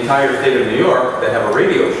 hosts in the entire state of New York that have a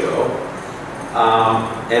radio show.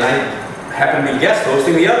 And I happened to be guest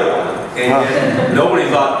hosting the other one. And nobody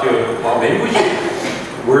thought well, maybe we should.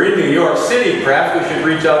 We're in New York City, perhaps we should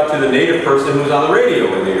reach out to the Native person who's on the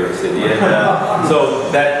radio in New York City. And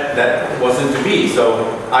so that wasn't to be, so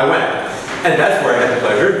I went. And that's where I had the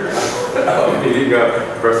pleasure of meeting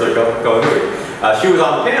Professor Kauanu. She was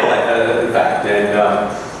on the panel, in fact, and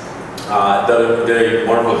did a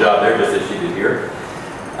wonderful job there, just as she did here.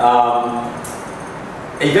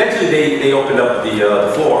 Eventually, they opened up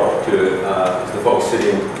the floor to the folks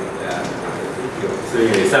sitting in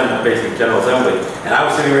the assembly, basic General Assembly, and I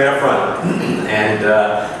was sitting right up front, and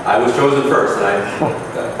I was chosen first, and I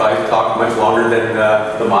probably talked much longer than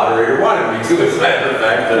the moderator wanted me to, as a matter of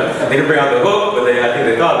fact. They didn't bring out the hook, but I think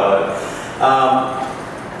they thought about it.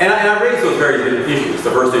 And I raised those various issues.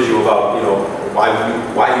 The first issue about, you know,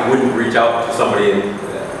 why you wouldn't reach out to somebody,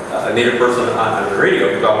 a Native person on the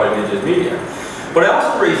radio, to talk about Indigenous media. But I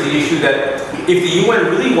also raised the issue that if the UN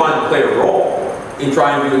really wanted to play a role in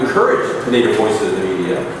trying to encourage Native voices in the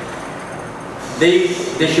media, they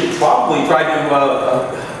should probably try to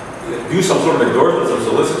do some sort of endorsement, some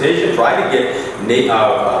solicitation, try to get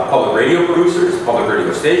public radio producers, public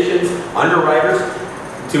radio stations, underwriters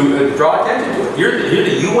to draw attention to it. Here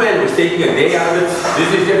the UN was taking a day out of its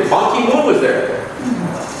business. Ban Ki-moon was there.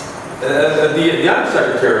 The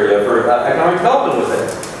Undersecretary for Economic Development was there.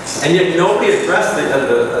 And yet nobody addressed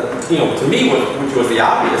you know, to me, which was the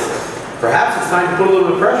obvious. Perhaps it's time to put a little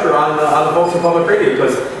bit of pressure on the folks in public radio,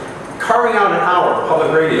 because carving out an hour of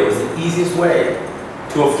public radio is the easiest way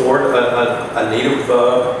to afford a Native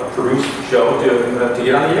produced show to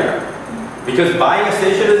get on the air. Because buying a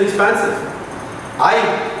station is expensive. I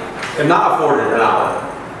am not afforded an hour.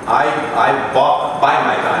 I buy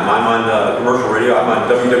my time. I'm on commercial radio. I'm on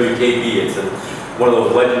WWKB. It's one of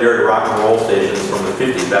those legendary rock and roll stations from the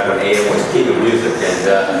 50s, back when AM was king of music, and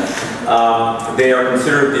they are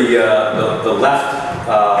considered the left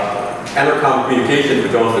Entercom Communications,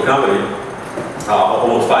 which owns the company,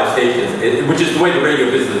 almost 5 stations, which is the way the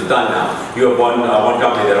radio business is done now. You have one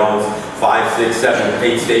company that owns 5, 6, 7,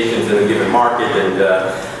 8 stations in a given market, and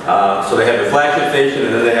so they have the flagship station,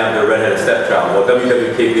 and then they have their redheaded stepchild. Well,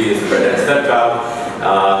 WWKB is the redheaded stepchild,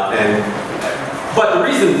 but the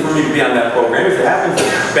reason for me to be on that program is it happens to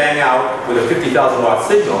bang out with a 50,000 watt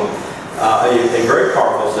signal, a very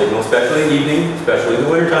powerful signal, especially in the evening, especially in the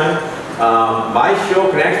wintertime. My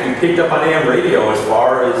show can actually be picked up on AM radio as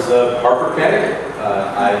far as Hartford, Connecticut.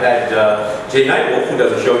 I've had Jay Nightwolf, who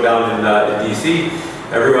does a show down in DC.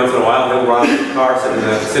 Every once in a while, he'll run his car,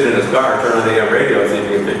 sit in his car, turn on the AM radio, and see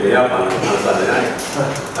if he can pick me up on a Sunday night.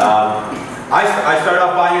 I started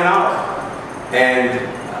off buying an hour, and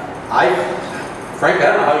frankly,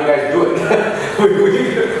 I don't know how you guys do it.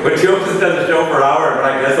 When Tiokasin does a show for an hour and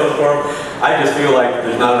when I guess those for him, I just feel like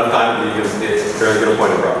there's not enough time to really get a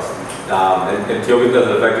point across. And Tiokasin does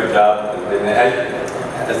an effective job, as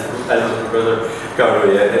Brother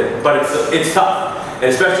Kauanu, but it's tough. And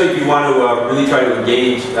especially if you want to really try to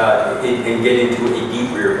engage and get into a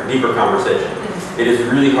deeper conversation. It is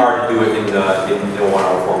really hard to do it in a 1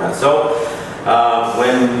 hour format. So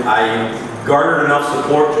when I garnered enough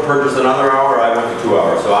support to purchase another hour, I went to 2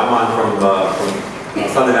 hours. So I'm on from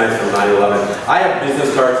Sunday nights from 9 to 11. I have business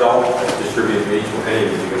cards I'll distribute to each one. Any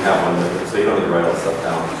of you can have one, so you don't need to write all this stuff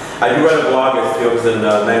down. I do write a blog, as Tiokasin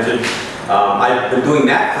mentioned. I've been doing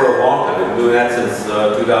that for a long time. I've been doing that since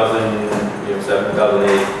 2007,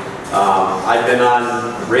 2008. I've been on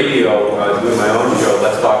radio doing my own show,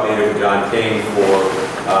 Let's Talk Native with John Kane,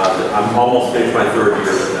 I'm almost finished my 3rd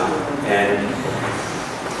year right now. And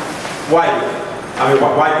why do it? I mean,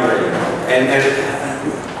 why do radio? And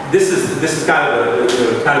this is kind of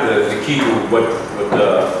the key to what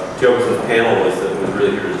Tiokasin's panel was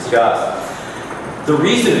really here to discuss. The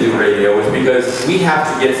reason to do radio is because we have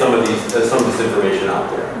to get some of this information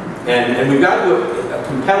out there, and we've got to do it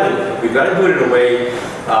compellingly. We've got to do it in a way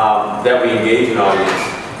that we engage an audience.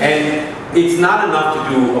 And It's not enough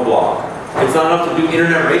to do a blog. It's not enough to do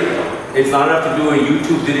internet radio. It's not enough to do a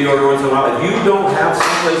YouTube video every once in a while. If you don't have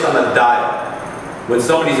someplace on the dial, when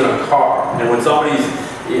somebody's in a car, and when somebody's,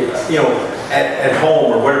 at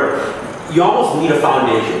home or whatever, you almost need a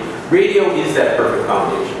foundation. Radio is that perfect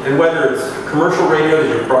foundation. And whether it's commercial radio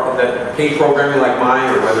that paid programming like mine,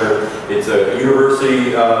 or whether it's a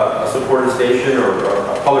university supported station, or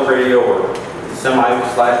a public radio, or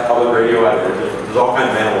semi/public radio, there's all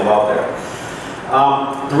kinds of animals out there.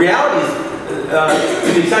 The reality is,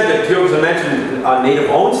 to the extent that Tiokasin mentioned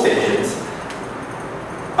native-owned stations,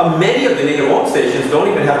 many of the native-owned stations don't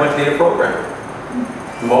even have much native programming.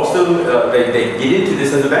 Most of them, they get into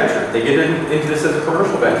this as a venture. They get into this as a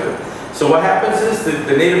commercial venture. So what happens is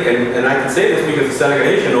the native, and I can say this because the Seneca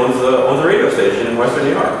Nation owns a radio station in Western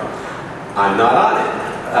New York. I'm not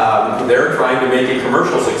on it. They're trying to make a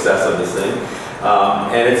commercial success of this thing,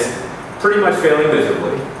 and it's pretty much failing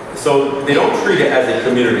miserably. So they don't treat it as a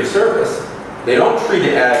community service. They don't treat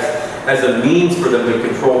it as a means for them to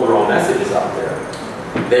control their own messages out there.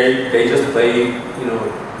 They just play,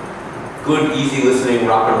 good, easy listening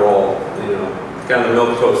rock and roll, kind of the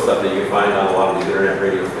milquetoast stuff that you can find on a lot of these internet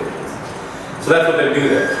radio stations. So that's what they do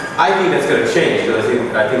there. I think that's going to change, because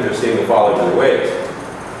I think they're seeing the fall of their ways.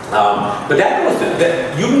 But that goes to,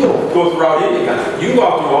 you can go throughout Indian country. You can go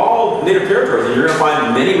out through all native territories, and you're going to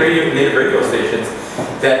find many native radio stations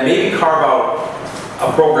that maybe carve out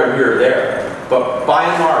a program here or there. But by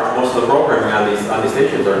and large, most of the programming on these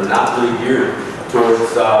stations are not really geared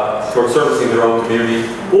towards servicing their own community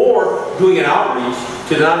or doing an outreach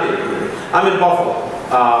to the non-native community. I'm in Buffalo.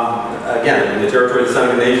 Again, in the territory of the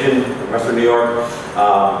Seneca Nation, Western New York.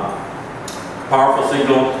 Powerful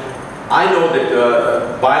signal. I know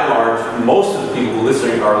that by and large, most of the people who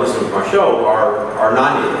are listening to my show are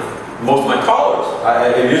non-native. Most of my callers,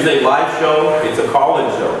 it is a live show, it's a call-in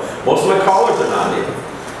show. Most of my callers are non-native.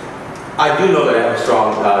 I do know that I have a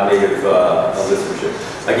strong native listenership.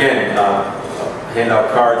 Again, hand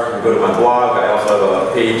out cards, you can go to my blog. I also have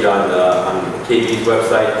a page on KB's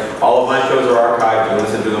website. All of my shows are archived, you can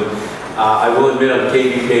listen to them. I will admit on the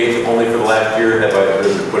KB page, only for the last year have I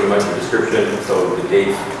been putting much of a description, so the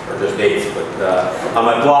dates are just dates. But on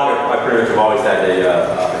my blog, I pretty much have always had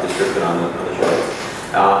a description on the shows.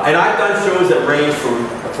 And I've done shows that range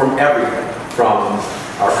from everything, from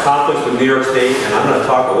our conflicts with New York State, and I'm going to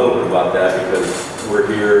talk a little bit about that because we're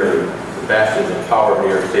here and the bastions of power of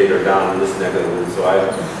New York State are down in this neck of the woods, so I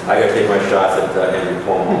got to take my shots at Andrew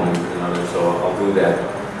Cuomo and others, so I'll do that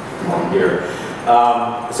here.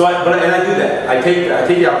 And I do that. I take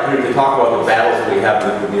the opportunity to talk about the battles that we have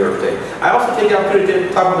with New York State. I also take the opportunity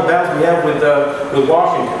to talk about the battles we have with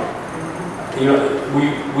Washington.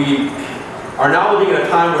 We are now living in a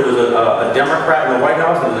time where there's a Democrat in the White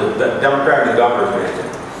House and a Democrat in the governor's mansion.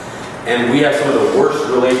 And we have some of the worst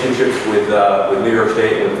relationships with New York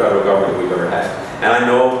State and the federal government we've ever had. And I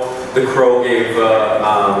know the Crow gave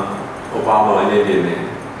Obama an Indian name.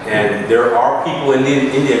 And there are people in the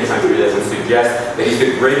Indian country that would suggest that he's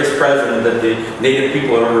the greatest president that the native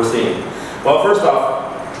people have ever seen. Well, first off,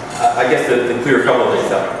 I guess to clear a couple of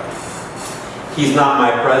things up. He's not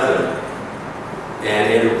my president.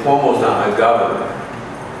 And Andrew Cuomo is not my governor.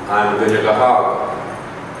 I'm Ghosthorse.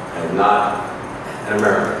 I'm not an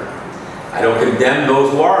American. I don't condemn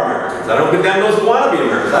those who are Americans. I don't condemn those who want to be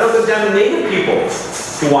Americans. I don't condemn Native people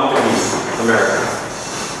who want to be Americans.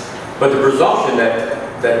 But the presumption that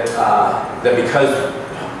because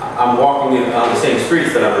I'm walking on the same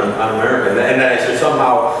streets that I'm American, and that I should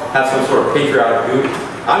somehow have some sort of patriotic duty.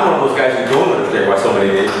 I'm one of those guys who don't understand why so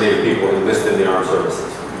many Native people enlist in the armed services.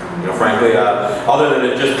 Frankly, other than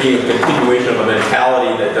it just being a continuation of a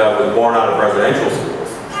mentality that was born out of residential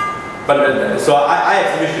schools. But so I have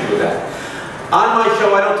some issues with that. On my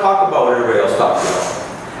show, I don't talk about what everybody else talks about.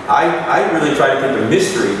 I really try to take the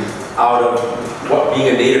mystery out of what being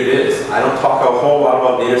a native is. I don't talk a whole lot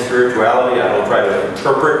about native spirituality. I don't try to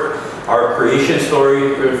interpret our creation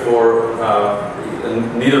story neither for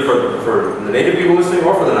the native people listening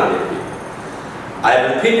or for the non-native people. I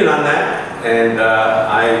have an opinion on that, and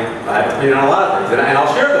I have an opinion on a lot of things, and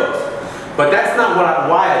I'll share those. But that's not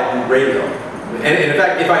why I do radio. And in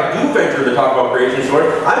fact, if I do venture to talk about creation story,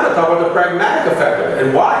 I'm going to talk about the pragmatic effect of it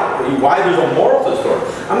and why there's a moral to the story.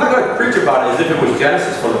 I'm not going to preach about it as if it was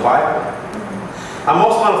Genesis from the Bible. I'm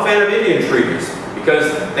also not a fan of Indian treaties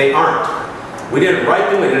because they aren't. We didn't write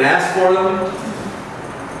them, we didn't ask for them,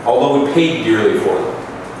 although we paid dearly for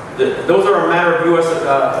them. Those are a matter of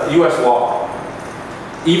U.S. law.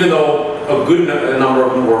 Even though a good number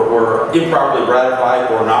of them were improperly ratified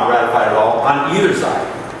or not ratified at all on either side.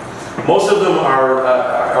 Most of them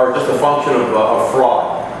are just a function of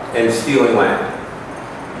fraud. and stealing land.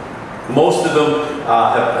 Most of them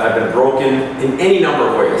have been broken in any number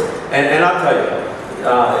of ways. And I'll tell you,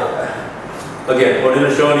 again,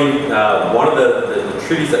 Haudenosaunee, one of the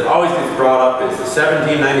treaties that always gets brought up is the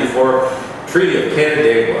 1794 Treaty of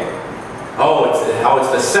Canandaigua. Oh, how it's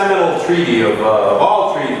the seminal treaty of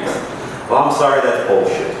all treaties. Well, I'm sorry, that's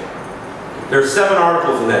bullshit. There are 7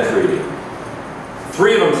 articles in that treaty.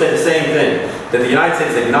 3 of them say the same thing, that the United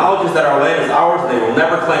States acknowledges that our land is ours and they will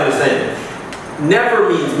never claim the same. Never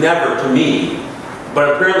means never to me,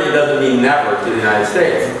 but apparently it doesn't mean never to the United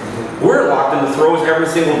States. We're locked in the throes every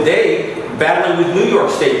single day, battling with New York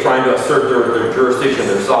State, trying to assert their jurisdiction,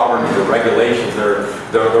 their sovereignty, their regulations,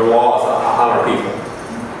 their laws on our people.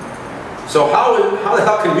 So how the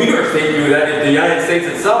hell can New York State do that if the United States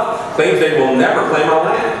itself claims they will never claim our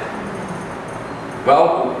land?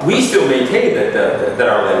 Well, we still maintain that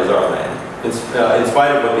our land is our land, in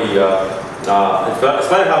spite of what in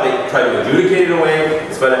spite of how they try to adjudicate it away,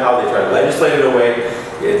 in spite of how they try to legislate it away,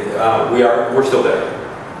 we're still there.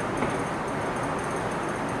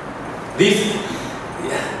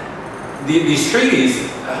 These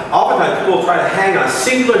treaties, oftentimes people try to hang a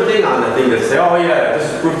singular thing on the thing to say, oh yeah, this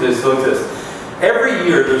is proof this, look this. Every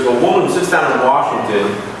year there's a woman who sits down in Washington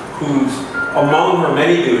who's, among her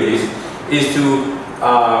many duties, is to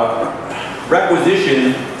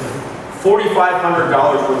requisition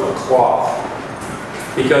 $4,500 worth of cloth.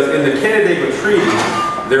 Because in the Canandaigua Treaty,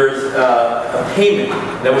 there's a payment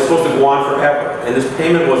that was supposed to go on forever. And this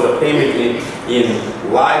payment was a payment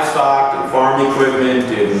in livestock, in farm equipment,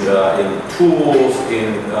 in tools,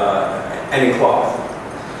 and in cloth.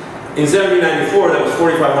 In 1794, that was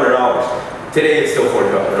 $4,500. Today, it's still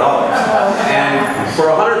 $4,500. And for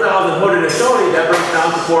 100,000 Haudenosaunee, that breaks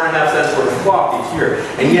down to 4.5 cents worth of cloth each year.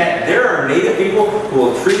 And yet, there are Native people who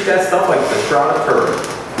will treat that stuff like the shroud of Turin.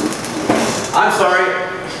 I'm sorry,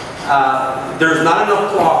 there's not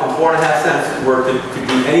enough cloth in 4.5 cents worth to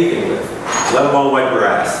do anything with, let alone wipe your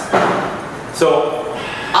ass. So,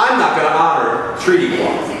 I'm not going to honor treaty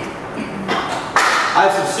cloth. I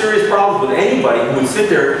have some serious problems with anybody who would sit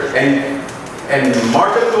there and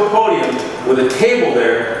march up to a podium with a table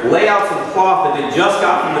there, lay out some cloth that they just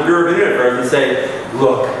got from the Bureau of Indian Affairs and say,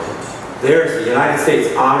 look, there's the United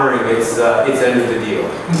States honoring its end of the deal.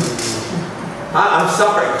 I'm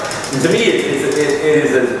sorry. And to me, it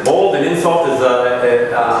is as bold an insult as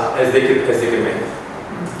they could make.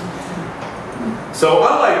 So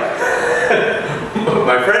unlike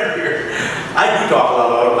my friend here, I do talk a lot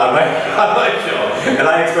on my show, and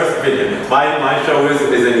I express opinion. My show is a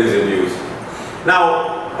news and views.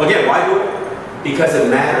 Now, again, why do it? Because it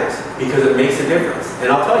matters. Because it makes a difference. And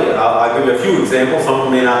I'll tell you, I'll give you a few examples. Some of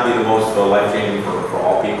them may not be the most life-changing for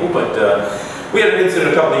all people, but we had an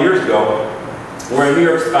incident a couple of years ago where in New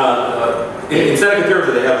York, in Seneca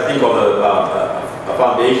Territory, they have a thing called a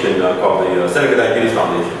foundation called the Seneca Diabetes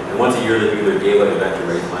Foundation. And once a year, they do their gala event to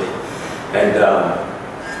raise money. And,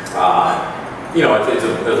 you know,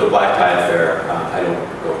 it's a black tie affair. I don't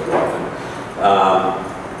go too often.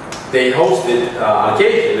 They hosted, on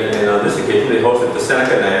occasion, and on this occasion, they hosted the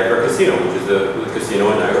Seneca Niagara Casino, which is the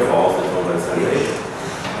casino in Niagara Falls that's owned by the Seneca Nation.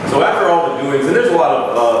 So after all the doings, and there's a lot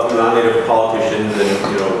of non-native politicians and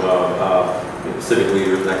civic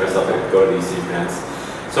leaders and that kind of stuff that go to these events.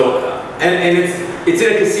 So, and it's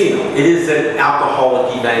in a casino. It is an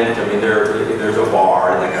alcoholic event. I mean, there's a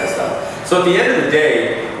bar and that kind of stuff. So at the end of the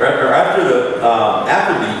day, or after the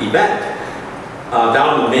event,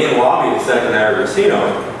 down in the main lobby of the Seneca Niagara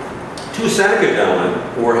Casino, 2 Seneca gentlemen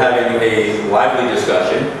who were having a lively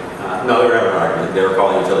discussion, no, they were having an argument, they were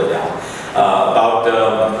calling each other down, about,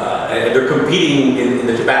 they're competing in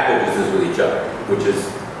the tobacco business with each other, which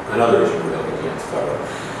is another issue we're looking at.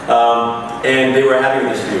 And they were having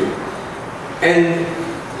a dispute. And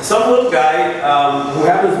some little guy who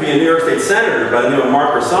happens to be a New York State Senator by the name of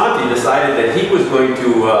Mark Grisanti decided that he was going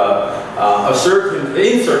to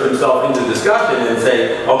insert himself into the discussion and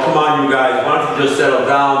say, oh, come on, you guys, why don't you just settle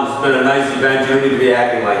down? It's been a nice event. You don't need to be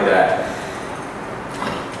acting like that.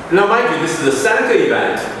 Now, mind you, this is a Seneca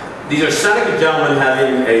event. These are Seneca gentlemen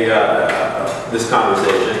having this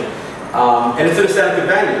conversation. And it's in a Seneca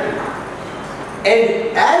venue.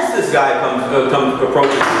 And as this guy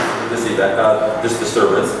approaches this event, this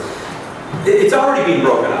disturbance, it's already been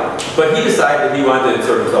broken up. But he decided that he wanted to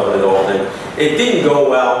insert himself into the whole thing. It didn't go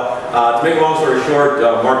well. To make a long story short,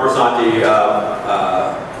 Mark Grisanti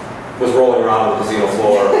was rolling around on the casino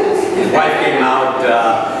floor. His wife came out,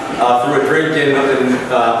 threw a drink in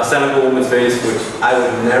a Seneca woman's face, which I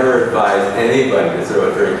would never advise anybody to throw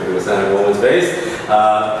a drink into a Seneca woman's face,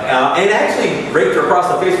 and actually raked her across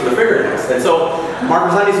the face with her fingernails. And so Mark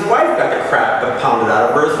Grisanti's wife got the crap pounded out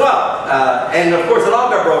of her as well.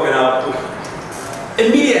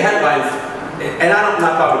 immediate headlines, and I'm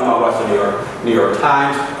not talking about Western New York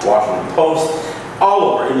Times, Washington Post, all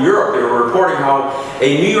over. In Europe, they were reporting how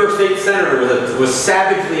a New York State senator was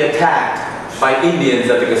savagely attacked by Indians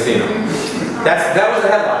at the casino. That was the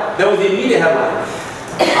headline. That was the immediate headline.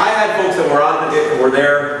 I had folks that were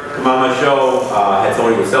there, come on my show, had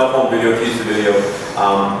somebody with cell phone video, used the video.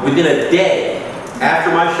 Within a day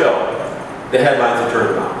after my show, the headlines had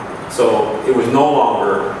turned around. So it was no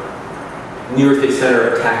longer New York State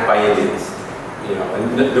senator attacked by Indians. You know,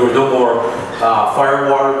 and there was no more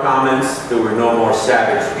firewater comments. There were no more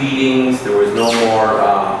savage beatings. There was no more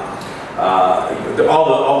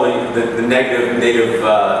all the negative native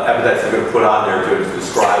epithets you could put on there to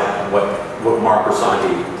describe what Mark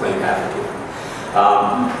Grisanti claimed happened to him.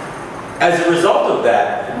 As a result of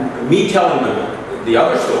that, me telling the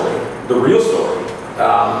other story, the real story.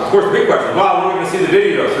 Of course, the big question: well, when are we going to see the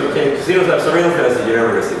video? So casinos have surveillance cameras. You're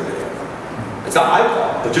never going to see the video. It's not my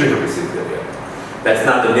fault, but you're never going to see the video. That's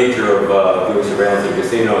not the nature of doing surveillance in a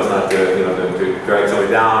casino. It's not to drag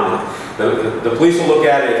somebody down. The police will look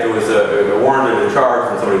at it if there was a warrant and a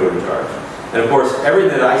charge, and somebody would be charged. And of course,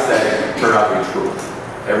 everything that I said turned out to be true.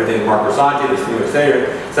 Everything Mark Grisanti, the New York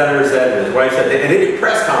senator said, and his wife said, and they did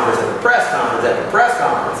press conference after press conference after press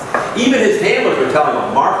conference. Even his handlers were telling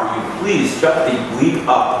him, Mark, will you please shut the bleep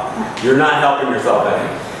up? You're not helping yourself any.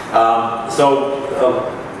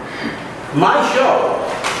 My show,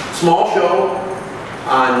 small show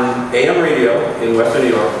on AM radio in Western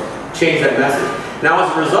New York, changed that message. Now,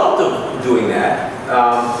 as a result of doing that,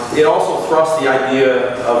 it also thrust the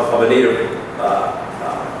idea of a native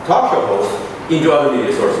talk show host into other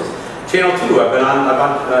media sources. Channel 2, I've been on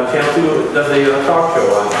Channel 2 does a talk show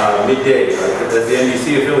on midday, right? That's the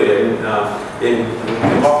NBC affiliate in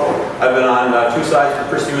Buffalo. I've been on Two Sides for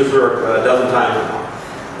Christy Reserve a dozen times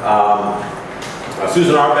now.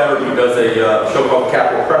 Susan Arbetter, who does a show called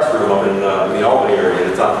Capitol Press Room up in the Albany area,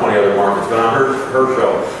 and it's on 20 other markets, been on her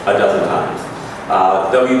show a dozen times.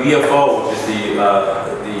 WBFO, which is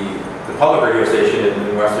the public radio station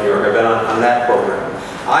in Western New York, I've been on that program.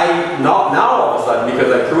 Now all of a sudden,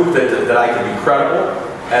 because I proved that I can be credible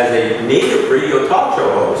as a native radio talk show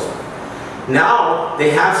host, now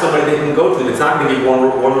they have somebody they can go to that's not going to give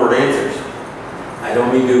one-word answers. I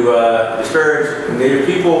don't mean to disparage native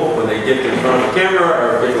people when they get in front of a camera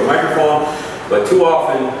or get to a microphone, but too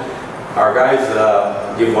often our guys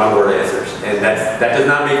give one-word answers, and that does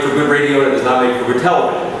not make for good radio. That does not make for good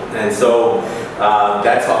television, and so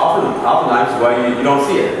that's oftentimes why you don't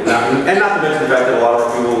see it. And not to mention the fact that a lot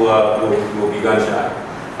of people will be gun shy.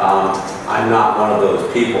 I'm not one of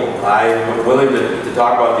those people. I'm willing to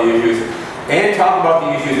talk about the issues and talk about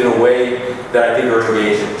the issues in a way that I think are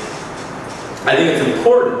engaging. I think it's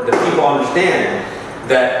important that people understand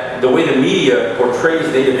that the way the media portrays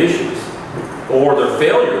native issues, or their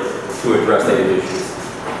failure to address native issues,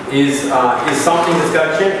 is something that's got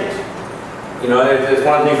to change. You know, it's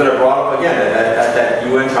one of the things that I brought up again at that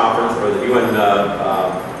UN conference, or the UN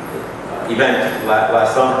event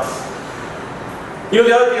last summer. You know,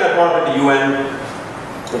 the other thing I brought up at the UN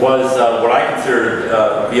was what I consider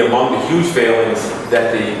to be among the huge failings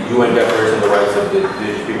that the UN Declaration of the Rights of the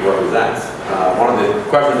Indigenous People represents. One of the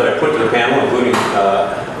questions that I put to the panel, including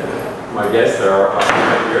my guests that are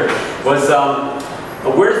here, was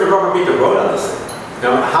where's the rubber meet the road on this thing?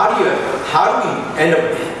 Now, how do we end up,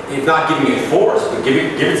 if not giving it force, but give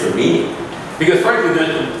it some meaning? Because frankly,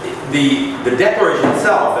 the Declaration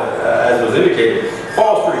itself, as was indicated,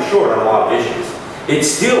 falls pretty short on a lot of issues. It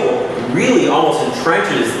still really almost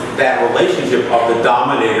entrenches that relationship of the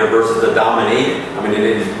dominator versus the dominated. I mean, it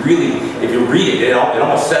is really, if you read it, it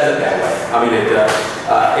almost says it that way. I mean,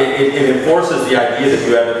 it enforces the idea that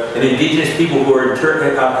you have an indigenous people who are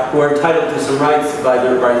entitled to some rights by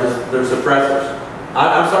their suppressors.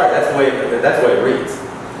 I'm sorry, that's the way it reads.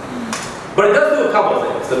 But it does do a couple of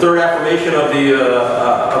things. The third affirmation of the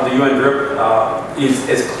UN DRIP is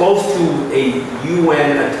as close to a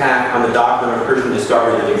UN attack on the doctrine of Christian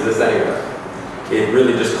discovery that exists anywhere. It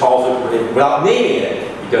really just calls it, without naming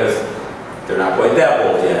it, because they're not quite that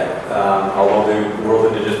bold yet. Although the World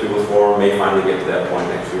Indigenous Peoples Forum may finally get to that point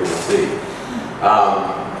next year, we'll see.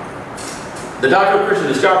 The doctrine of Christian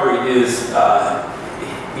discovery is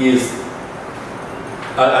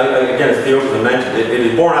again, as Tiokasin mentioned, it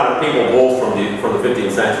is born out of papal bulls from the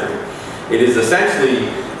 15th century. It is essentially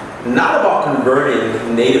not about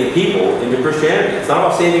converting native people into Christianity. It's not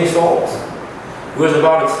about saving souls. It was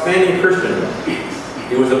about expanding Christendom.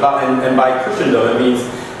 It was about, and by Christendom it means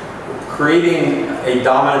creating a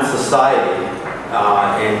dominant society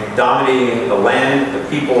and dominating the land, the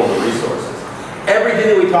people, and the resources. Everything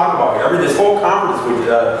that we talk about here. I mean, this whole conference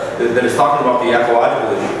that is talking about the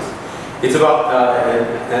ecological issues. It's about,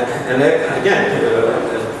 and again,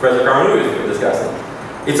 as President Kauanu is discussing,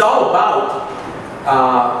 it's all about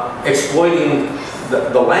exploiting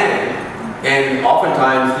the land and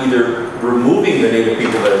oftentimes either removing the native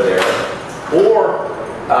people that are there or,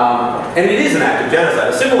 and it is an act of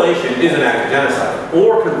genocide. Assimilation is an act of genocide.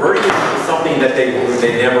 Or converting them into something that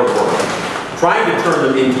they never were. Trying to turn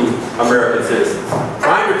them into American citizens.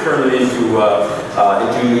 Trying to turn them into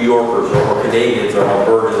New Yorkers or Canadians or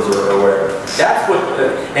Albertans or whatever. That's what,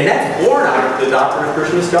 and that's born out of the doctrine of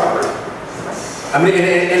Christian discovery. I mean, and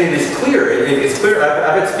it is clear. It's clear.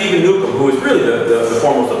 I've had Stephen Newcomb, who is really the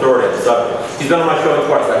foremost authority on the subject. He's been on my show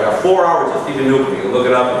twice. I got 4 hours of Stephen Newcomb. You can look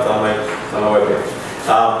it up. It's on my webpage.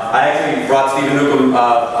 I actually brought Stephen Newcomb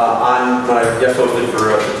on when I guest hosted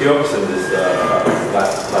for Tiokasin this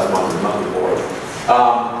last month, the month before.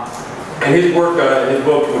 And his work, his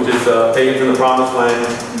book, which is Pagans in the Promised Land,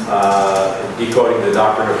 Decoding the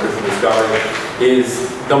Doctrine of Christian Discovery,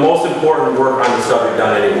 is the most important work on the subject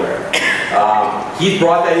done anywhere. He's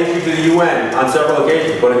brought that issue to the UN on several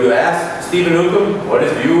occasions, but if you ask Stephen Newcomb what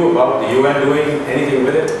his view about the UN doing anything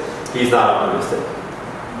with it, he's not optimistic.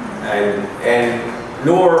 And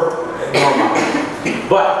nor mine.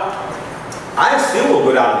 But I still will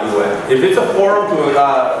go down to the UN. If it's a forum to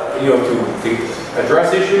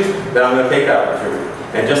address issues, then I'm going to take that opportunity.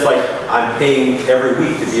 And just like I'm paying every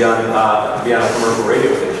week to be on a commercial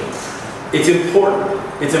radio station. It's important.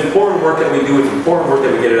 It's important work that we do. It's important work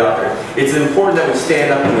that we get it out there. It's important that we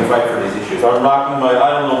stand up and we fight for these issues. I'm rocking my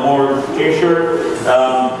I Don't Know More t-shirt.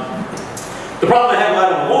 The problem I had with I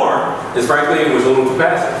Don't Know More is, frankly, it was a little too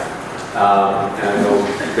passive. And I know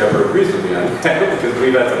Deborah agrees with me on that because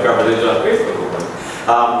we've had some conversations on Facebook over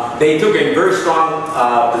it. They took a very strong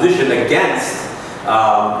position against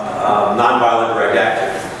nonviolent direct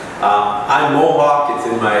action. I'm Mohawk. It's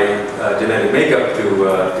in my genetic makeup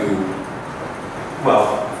to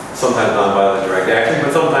well, sometimes nonviolent direct action,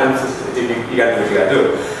 but sometimes you got to do what you got to do.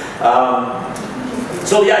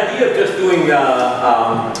 So the idea of just doing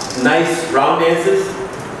nice round dances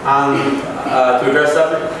to address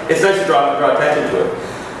something, it's nice to draw attention to it.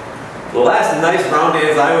 The last nice round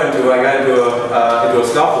dance I went to, I got into a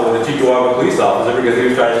scuffle with a Cheektowaga police officer because he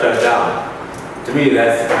was trying to shut it down. To me,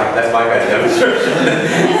 that's my kind of demonstration.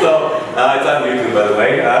 So it's on YouTube, by the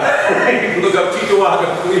way. You can look up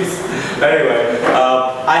Cheektowaga police. Anyway,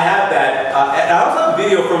 I have that. I also have a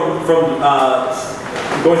video from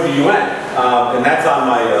going to the UN, and that's on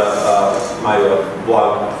my my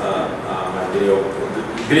blog. My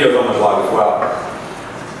videos on my blog as well.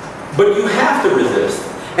 But you have to resist,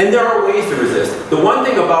 and there are ways to resist. The one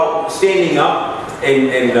thing about standing up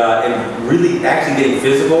and really actually getting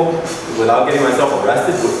physical without getting myself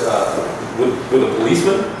arrested with a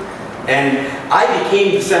policeman. And I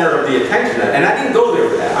became the center of the attention, and I didn't go there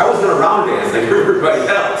for that. I was going to round dance like everybody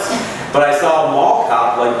else. But I saw a mall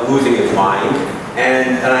cop like losing his mind,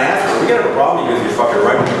 and I asked him, "We got a problem?" He goes, "You're fucking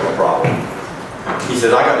right, we have a problem." He says,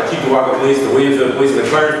 "I got the Cheektowaga police, the Williamsville police, and the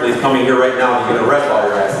Clarence police coming here right now, and you're going to arrest all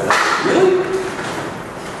your asses." Really?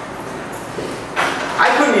 I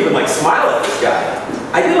couldn't even like smile at this guy.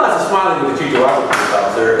 I did lots of smiling with the Cheektowaga police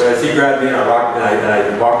officer. As he grabbed me and I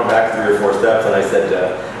walked him back 3 or 4 steps, and I said,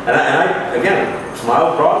 and I again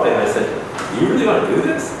smiled broadly, and I said, "You really want to do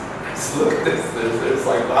this? Just look at this. There's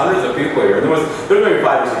like hundreds of people here. There was maybe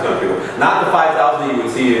 500 or 600 people. Not the 5,000 you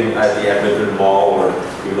would see at the Edmonton Mall or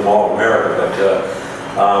even the Mall of America,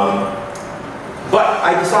 but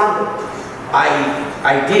I disarmed him.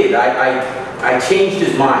 I did. I changed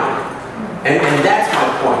his mind, and that's my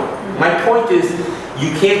point. My point is,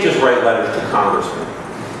 you can't just write letters to congressmen,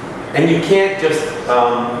 and you can't just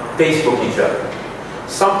Facebook each other.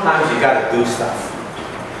 Sometimes you got to do stuff.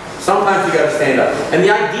 Sometimes you got to stand up. And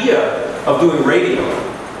the idea of doing radio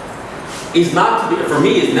is not to be, for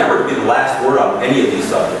me, is never to be the last word on any of these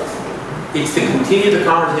subjects. It's to continue the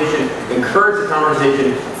conversation, encourage the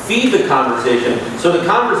conversation, feed the conversation, so the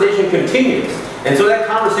conversation continues. And so that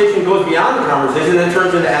conversation goes beyond the conversation and then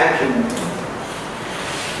turns into action.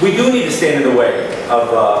 We do need to stand in the way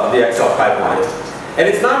of the XL pipeline. And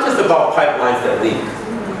it's not just about pipelines that leak.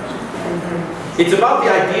 It's about the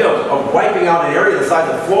idea of wiping out an area the size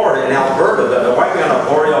of Florida and Alberta, wiping out a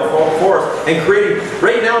boreal forest, and creating,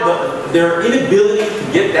 right now, their inability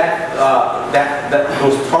to get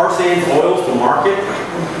those tar sands oils to market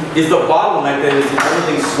is the bottleneck that is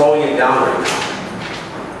everything slowing it down right now.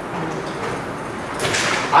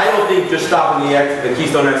 I don't think just stopping the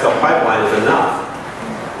Keystone XL pipeline is enough.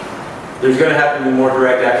 There's going to have to be more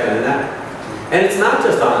direct action than that. And it's not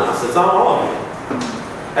just on us, it's on all of you.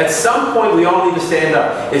 At some point, we all need to stand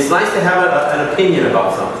up. It's nice to have an opinion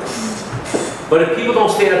about something. But if people don't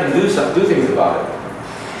stand up and do things about it,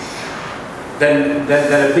 then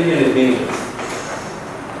that opinion is meaningless.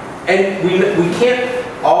 And we can't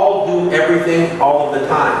all do everything all of the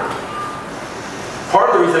time. Part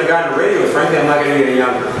of the reason I got into radio is, frankly, I'm not getting any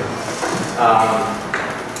younger.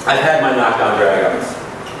 I've had my knockdown dragouts.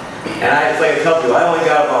 And it's like I tell people, I only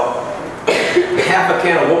got about half a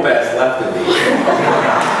can of whoop-ass left in me.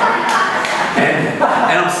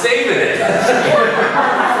 and I'm saving it.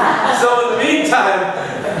 So in the meantime,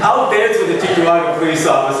 I'll dance with the Tiokasin police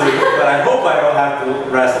officer, but I hope I don't have to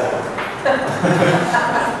wrestle.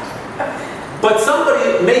 But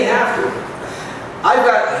somebody may have to.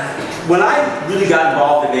 When I really got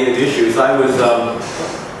involved in Native issues, I was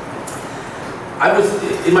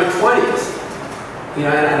in my 20s. You know,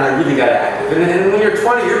 and I really got active. And when you're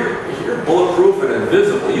 20, you're bulletproof and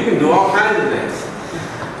invisible. You can do all kinds of things.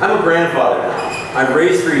 I'm a grandfather now. I've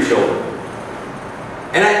raised 3 children.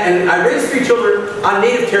 And I raised 3 children on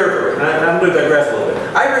Native territory. And I'm going to digress a little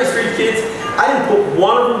bit. I raised 3 kids. I didn't put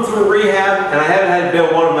one of them through rehab, and I haven't had to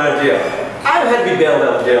bail one of them out of jail. I've had to be bailed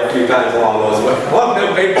out of jail a few times along those ways.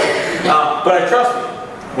 But I trust me.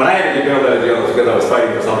 When I had to get bailed out of jail, it was because I was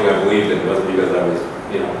fighting for something I believed in. It wasn't because I was,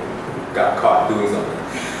 you know, got caught doing something.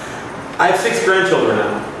 I have 6 grandchildren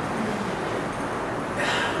now.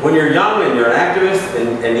 When you're young and you're an activist,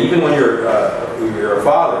 and even when you're a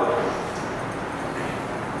father,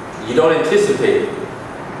 you don't anticipate,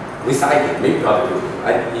 at least I did, maybe other people,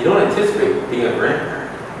 you don't anticipate being a grandparent.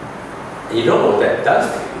 And you don't know what that does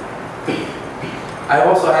to you. I've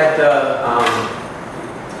also had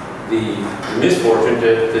the misfortune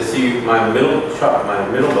to see my middle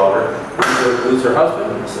daughter lose her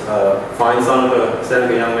husband, fine son of a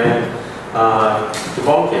Seneca young man, to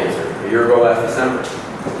bone cancer a year ago last December.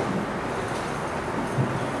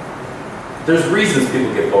 There's reasons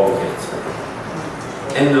people get bone cancer,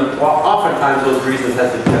 and oftentimes those reasons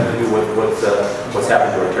have to do with what's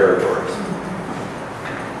happened to our territories,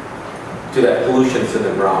 to that pollution in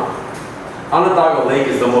the ground. Onondaga Lake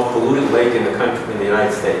is the most polluted lake in the country, in the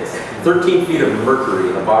United States. 13 feet of mercury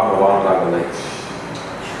in the bottom of Onondaga Lake.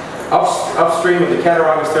 Upstream of the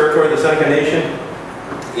Cattaraugus territory of the Seneca Nation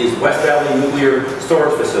is West Valley Nuclear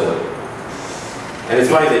Storage Facility. And it's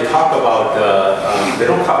funny, they talk about, they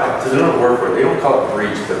don't call it, there's another word for it, they don't call it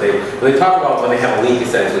breach, but they talk about when they have a leak,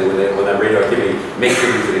 essentially, when that radioactivity makes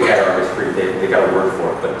it into the Cattaraugus Creek, they got a word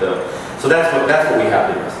for it. But, so that's what we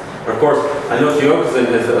have to do. Of course, I know Tiokasin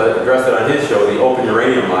has addressed it on his show, the open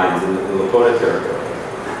uranium mines in the Lakota territory.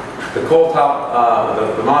 The coal top,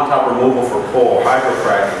 the mountaintop removal for coal,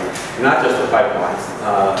 hydrofracking, not just the pipelines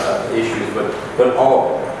issues, but all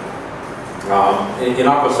of them. In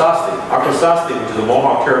Akwesasne, which is the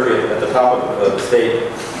Mohawk territory at the top of the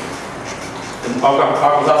state,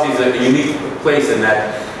 Akwesasne is a unique place in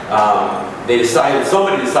that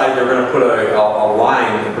somebody decided they were going to put a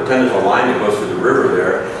line, pretend there's a line that goes through the river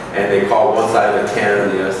there, and they call one side of it Canada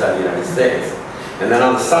and the other side the United States. And then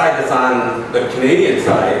on the side that's on the Canadian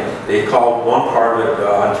side, they call one part of it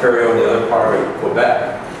Ontario and the other part of it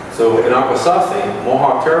Quebec. So in Akwesasne,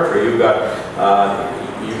 Mohawk territory, you've got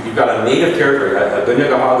a native territory, a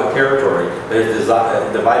Ghosthorse territory that is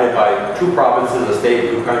divided by 2 provinces, a state,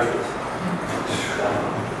 and 2 countries.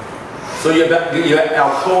 So you have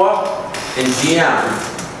Alcoa and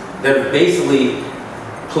GM that have basically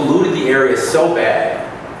polluted the area so bad,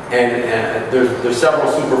 and there's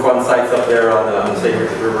several Superfund sites up there on the St.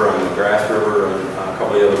 River, on the Grass River, and a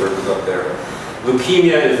couple of the other rivers up there.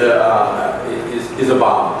 Leukemia is a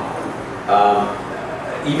bomb.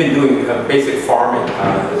 Even doing basic farming,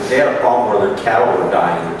 they had a problem where their cattle were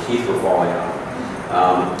dying, their teeth were falling out.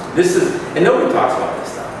 And nobody talks about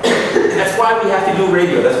this stuff. That's why we have to do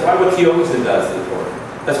radio. That's why what Tiokasin does is important.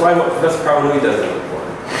 That's why what Professor Kauanu does is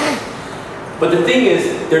important. But the thing is,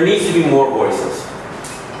 there needs to be more voices.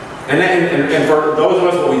 And for those of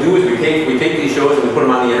us, what we do is we take these shows and we put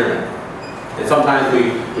them on the internet. And sometimes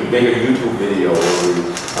we make a YouTube video,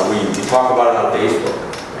 or we talk about it on Facebook.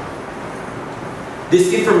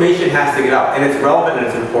 This information has to get out, and it's relevant and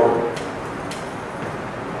it's important.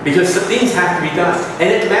 Because things have to be done. And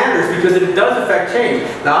it matters because it does affect change.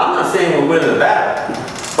 Now, I'm not saying we're winning the battle,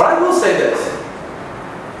 but I will say this.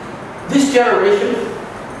 This generation,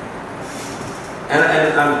 and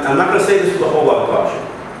I'm not going to say this with a whole lot of caution,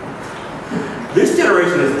 this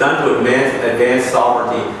generation has done to advance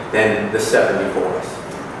sovereignty than the 7 before us.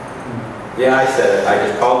 Yeah, I said it. I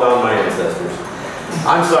just called down my ancestors.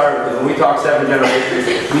 I'm sorry, because when we talk 7 generations,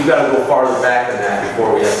 we've got to go farther back than that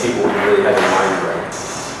before we have people who really have their minds right.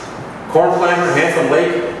 Corn Planter, Handsome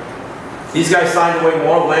Lake, These guys signed away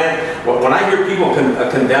more land. When I hear people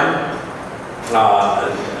condemn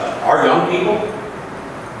our young people,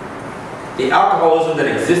 the alcoholism that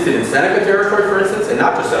existed in Seneca territory, for instance, and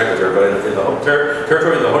not just Seneca territory, but in the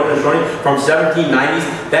territory of the Haudenosaunee from 1790s,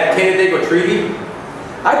 that Canandaigua Treaty,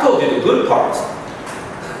 I told you the good parts.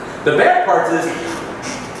 The bad parts is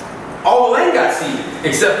all the land got ceded,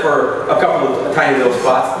 except for a couple of tiny little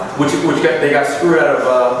spots, they got screwed out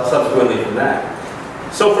of subsequently from that.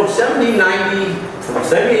 So from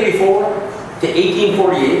 1784 to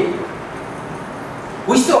 1848,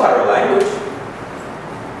 we still had our language.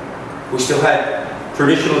 We still had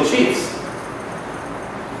traditional chiefs.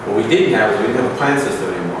 What we didn't have is we didn't have a clan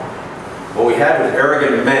system anymore. What we had was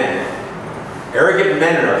arrogant men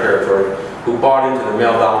in our territory who bought into the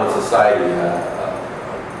male-dominant society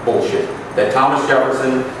bullshit that Thomas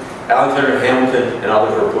Jefferson, Alexander Hamilton, and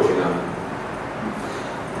others were pushing on.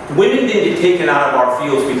 Women didn't get taken out of our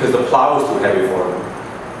fields because the plow was too heavy for them.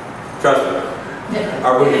 Trust me.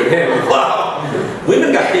 Our women could handle the plow.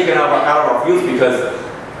 Women got taken out of our fields because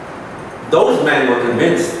those men were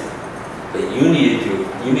convinced that you needed to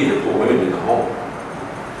put women in the home.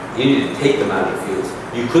 You needed to take them out of the fields.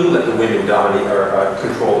 You couldn't let the women dominate or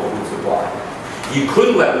control the food supply. You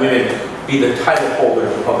couldn't let women be the title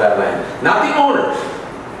holders of that land, not the owners,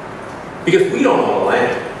 because we don't own the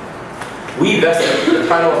land. We vested the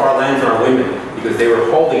title of our lands on our women because they were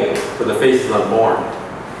holding it for the faces unborn.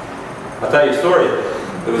 I'll tell you a story.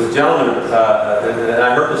 There was a gentleman, and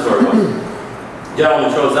I heard the story once. A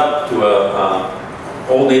gentleman shows up to a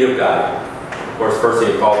old native guy. Of course, first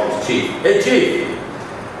thing he calls him was Chief. Hey, Chief!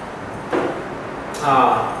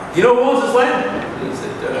 You know who owns this land? He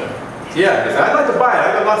said, yeah, because I'd like to buy it.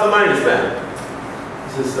 I've got lots of money to spend.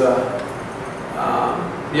 He says,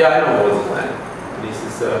 yeah, I know who owns this land. And he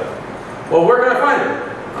says, well, where can I find them?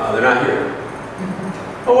 They're not here.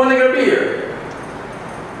 Well, when are they going to be here?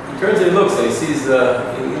 He turns and he looks and he sees, he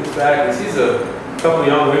looks back and he sees a couple of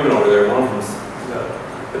young women over there. One of them's got a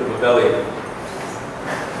bit of a belly.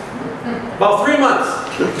 About 3 months.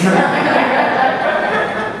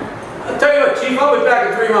 I'll tell you what, Chief, I'll be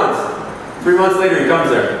back in 3 months. 3 months later, he comes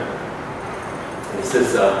there. And he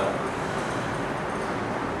says,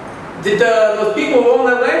 did those people who own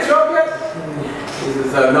that land show up yet? He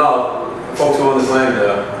says, no. The folks who own this land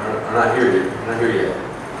are not here yet. Not here yet.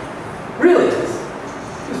 Really? He says,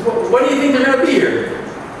 what do you think they're going to be here?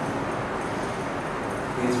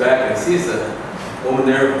 He gets back and he sees a woman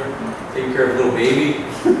there taking care of a little baby.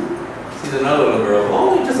 Sees another little girl,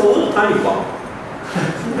 only just a little tiny bump.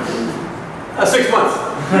 6 months.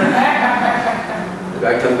 The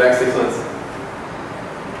guy comes back 6 months.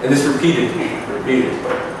 And this repeated.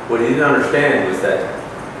 What he didn't understand was that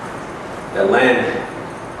that land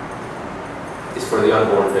is for the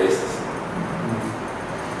unborn faces.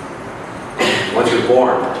 Once you're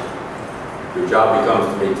born, your job becomes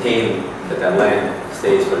to maintain that land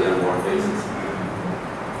stays for the unborn faces.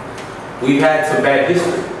 We've had some bad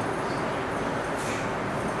history.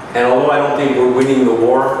 And although I don't think we're winning the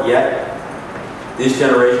war yet, this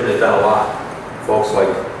generation has done a lot. Folks like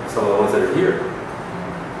some of the ones that are here.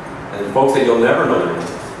 And folks that you'll never know their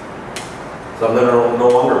names. Some that are no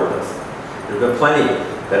longer with us. There's been plenty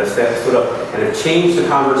that have stood up and have changed the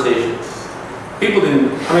conversation. People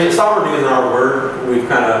didn't, sovereignty isn't our word. We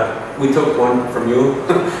took one from you,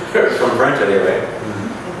 from French anyway.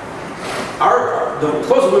 The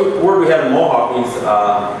closest word we have in Mohawk means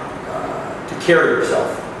to carry yourself.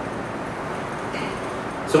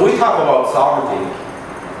 So when we talk about sovereignty,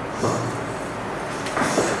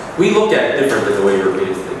 we look at it different than the way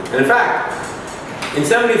Europeans did. And in fact, in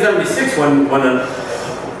 1776,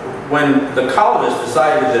 when the colonists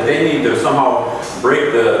decided that they needed to somehow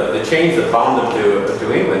break the chains that bound them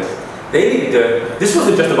to England, they needed to, this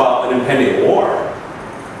wasn't just about an impending war.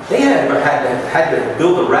 They had to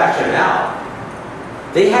build a rationale.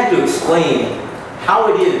 They had to explain how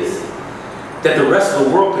it is that the rest of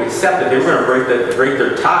the world could accept that they were going to break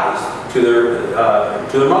their ties to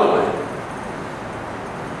their motherland.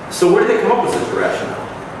 So where did they come up with such a rationale?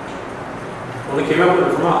 Well, they came up with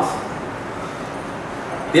it from us.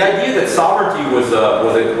 The idea that sovereignty was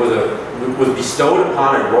bestowed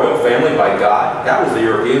upon a royal family by God, that was the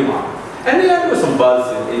European model. And there was some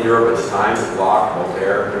buzz in Europe at the time, with Locke,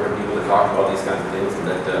 Voltaire, different people that talked about these kinds of things, and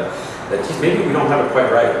that geez, maybe we don't have it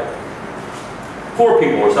quite right. Poor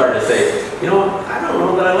people were starting to say, you know, I don't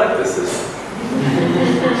know that I like this system.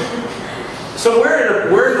 So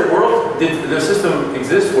where in the world did the system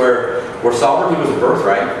exist where sovereignty was a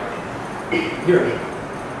birthright? Here.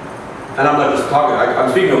 And I'm not just talking, I'm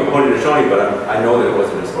speaking of Haudenosaunee, but I know that it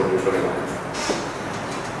wasn't just Haudenosaunee lands.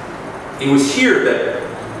 It was here that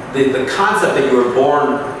the concept that you were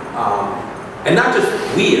born, and not just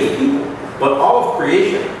we as people, but all of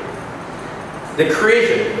creation. The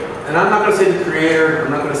creation, and I'm not going to say the creator,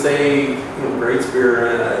 I'm not going to say great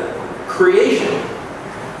spirit, creation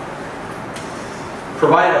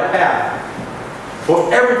provided a path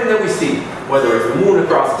for everything that we see, whether it's the moon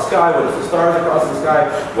across the sky, whether it's the stars across the sky,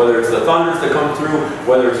 whether it's the thunders that come through,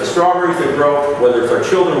 whether it's the strawberries that grow, whether it's our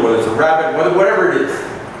children, whether it's a rabbit, whatever it is.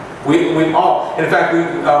 We all, in fact,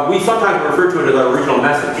 we sometimes refer to it as our original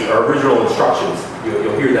message, our original instructions.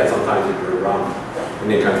 You'll hear that sometimes if you're around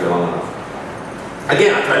in Indian country long enough.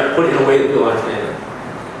 Again, I try to put it in a way that people understand it.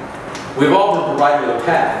 We've all been provided with a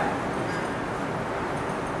path.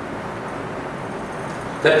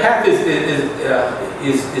 That path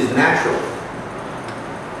is natural.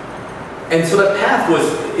 And so that path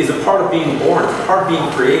is a part of being born, it's a part of being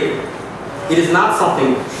created. It is not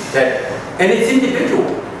something that, and it's individual.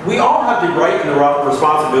 We all have the right and the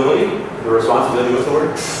responsibility, what's the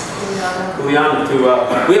word? Kuleana.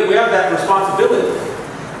 We have that responsibility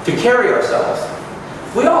to carry ourselves.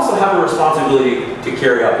 We also have a responsibility to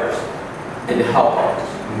carry others and to help others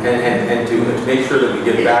and to make sure that we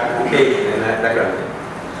give back to the occasion and that kind of thing.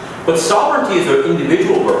 But sovereignty is an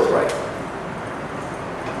individual birthright,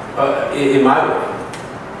 in my way.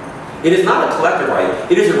 It is not a collective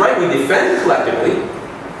right. It is a right we defend collectively,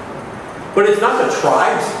 but it's not the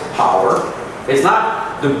tribe's power. It's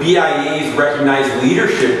not the BIA's recognized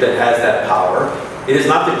leadership that has that power. It is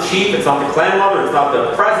not the chief, it's not the clan mother, it's not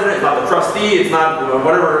the president, it's not the trustee, it's not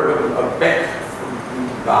whatever,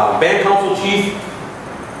 band council chief.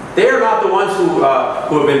 They are not the ones who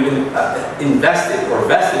have been invested or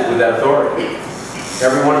vested with that authority.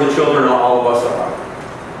 Every one of the children, all of us are.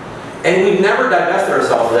 And we've never divested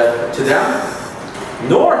ourselves of that to them,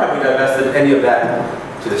 nor have we divested any of that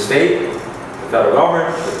to the state, the federal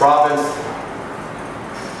government, the province.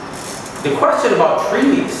 The question about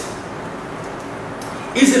treaties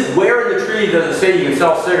isn't where in the treaty does it say you can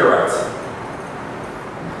sell cigarettes.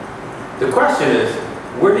 The question is,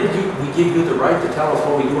 where did we give you the right to tell us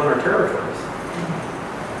what we do on our territories?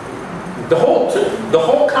 The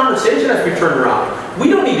whole conversation has to be turned around. We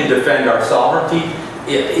don't need to defend our sovereignty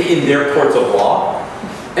in their courts of law.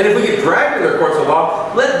 And if we get dragged to their courts of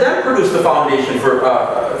law, let them produce the foundation for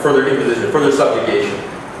their imposition, for their subjugation.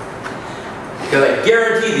 Because I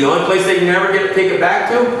guarantee the only place they can never take it back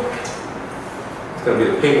to, it's going to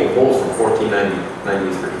be the papal bulls from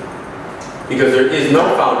 1493. Because there is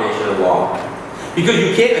no foundation of law. Because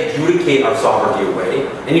you can't adjudicate our sovereignty away,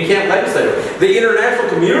 and you can't legislate it. The international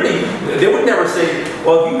community, they would never say,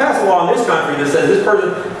 well, if you pass a law in this country that says this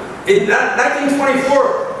person, in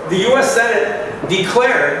 1924, the U.S. Senate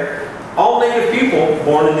declared all Native people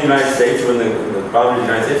born in the United States, or in the boundary of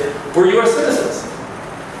the United States, were U.S. citizens.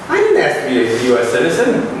 I didn't ask to be a U.S.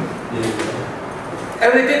 citizen.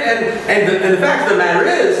 And they did, and the fact of the matter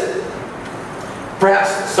is,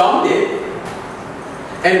 perhaps some did.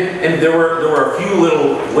 And there were a few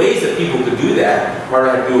little ways that people could do that. Part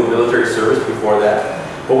had to do with military service before that.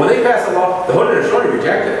 But when they passed the law, the Haudenosaunee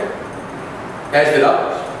rejected it, as did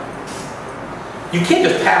others. You can't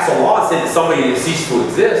just pass a law and say that somebody ceased to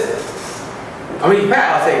exist. I mean,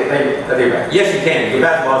 I'll say, yes, you can. You can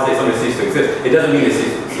pass a law and say somebody ceased to exist. It doesn't mean it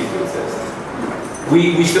ceased to exist.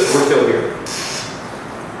 We're still here.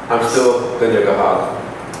 I'm still Ghosthorse.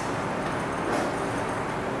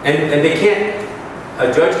 And they can't.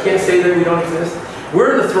 A judge can't say that we don't exist.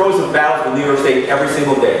 We're in the throes of battles with New York State every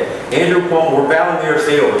single day. Andrew Cuomo, we're battling New York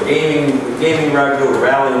State over gaming revenue, we're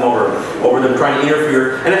battling them over them trying to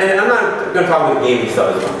interfere. And I'm not going to talk about the gaming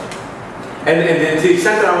stuff as much. And to the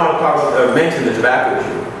extent that I want to talk about, mention the tobacco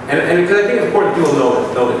issue, and because I think it's important people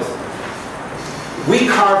know this. We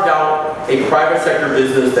carved out a private sector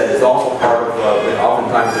business that is also part of,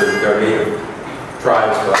 oftentimes their native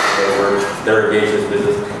tribes, they're engaged in this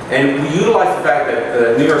business. And we utilize the fact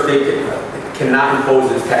that New York State cannot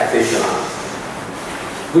impose its taxation on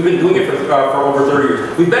us. We've been doing it for over 30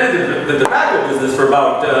 years. We've been in the tobacco business for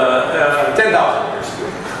about 10,000 years.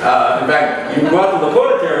 In fact, you go out to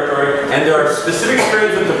Lakota territory, and there are specific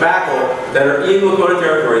strains of tobacco that are in Lakota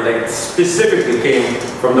territory that specifically came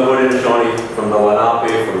from the Haudenosaunee, from the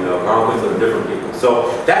Lenape, from the Algonquins, and different people.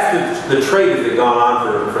 So that's the trade that's gone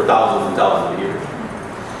on for thousands and thousands of years.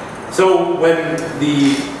 So when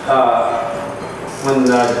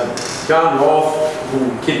John Rolfe, who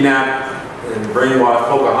kidnapped and brainwashed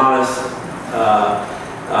Pocahontas,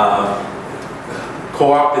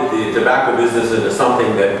 co-opted the tobacco business into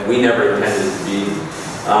something that we never intended to be,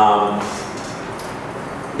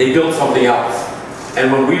 they built something else. And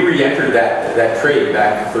when we re-entered that trade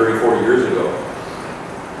back 30, 40 years ago,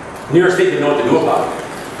 New York State didn't know what to do about it.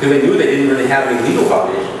 because they knew they didn't really have any legal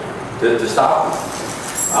foundation to stop them.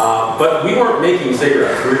 But we weren't making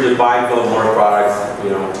cigarettes. We were just buying Philip Morris products, you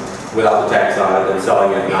know, without the tax on it and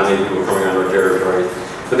selling it, non-native people coming on our territories.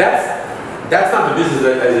 But that's not the business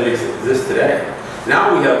as it exists today.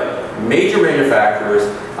 Now we have major manufacturers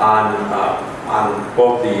on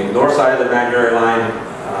both the north side of the Magnary line,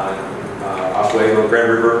 Oswego, Grand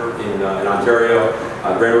River in Ontario,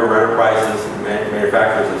 Grand River Enterprises,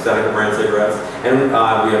 manufacturers of Seneca brand cigarettes, and we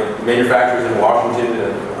have manufacturers in Washington,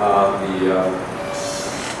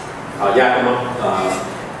 Yakima,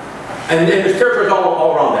 and there's territories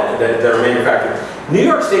all around that are manufactured. New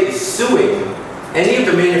York State is suing any of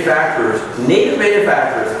the manufacturers, native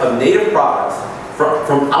manufacturers of native products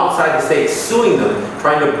from outside the state, suing them,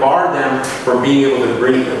 trying to bar them from being able to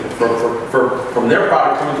bring from their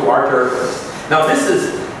product coming to our territories. Now this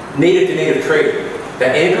is native-to-native trade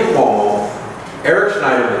that Andrew Cuomo, Eric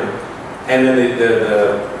Schneiderman, and then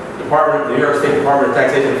the New York State Department of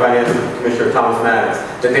Taxation and Finance Commissioner Thomas Maddox,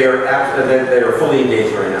 that they are fully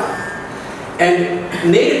engaged right now.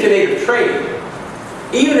 And native-to-native trade,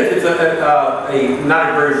 even if it's not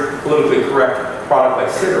a very politically correct product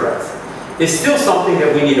like cigarettes, is still something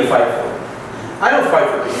that we need to fight for. I don't fight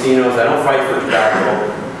for casinos, I don't fight for tobacco,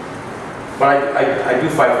 but I do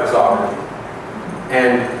fight for sovereignty.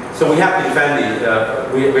 And so we have to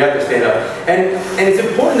defend we have to stand up. And it's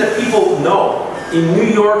important that people know in New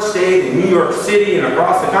York State, in New York City, and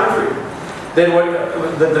across the country, that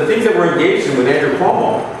the things that we're engaged in with Andrew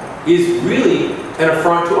Cuomo is really an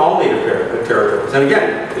affront to all native territories. And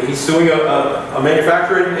again, he's suing a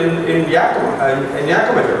manufacturer in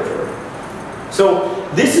Yakima territory. So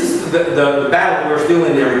this is the battle we're still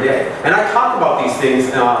in every day. And I talk about these things,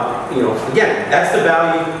 you know, again, that's the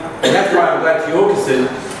value, and that's why I'm glad Tiokasin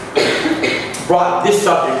brought this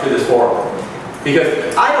subject to this forum.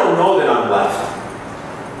 Because I don't know that I'm left.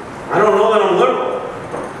 I don't know that I'm liberal.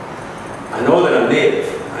 I know that I'm native.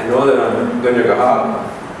 I know that I'm Kehalani.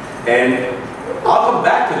 And I'll come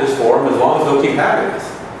back to this forum as long as they'll keep having this.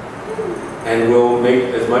 And we'll make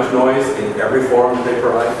as much noise in every forum that they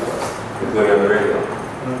provide to us, including on the radio.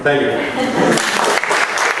 Thank you.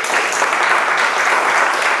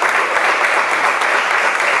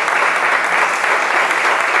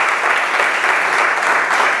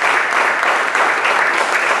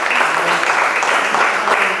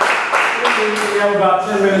 We have about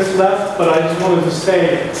 10 minutes left, but I just wanted to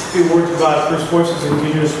say a few words about First Voices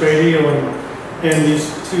Indigenous Radio and these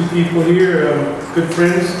two people here, good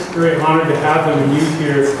friends. Very honored to have them and you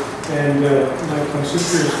here. And my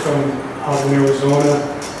sisters from out in Arizona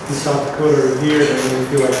and South Dakota are here, and they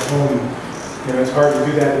feel like home. And it's hard to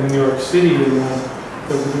do that in New York City. And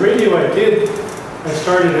the radio I did, I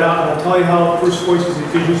started out, and I'll tell you how First Voices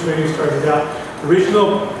Indigenous Radio started out. The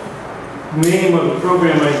original name of the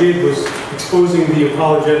program I did was Exposing the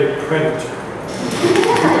Apologetic Predator.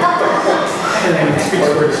 And it speaks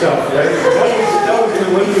for itself, right? That was in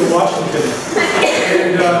Olympia, Washington.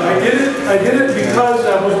 And I did it because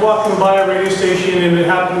I was walking by a radio station and it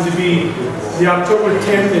happened to be the October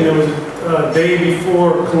 10th and it was a day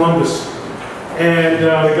before Columbus. And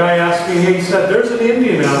the guy asked me, he said, there's an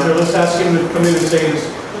Indian out there, let's ask him to come in and say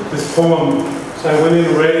this poem. So I went in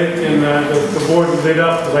and read it, and the board lit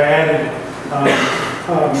up because I added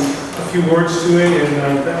a few words to it,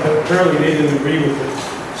 and apparently they didn't agree with it.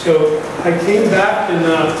 So I came back, and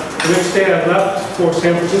the next day I left for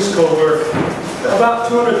San Francisco, where about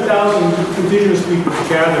 200,000 indigenous people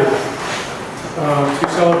gathered to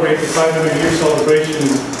celebrate the 500-year celebration,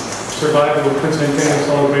 survival of Prince Centennial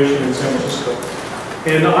celebration in San Francisco.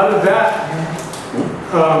 And out of that,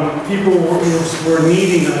 people were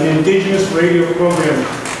needing an indigenous radio program.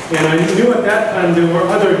 And I knew at that time there were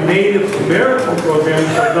other Native American programs,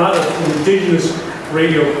 but not an indigenous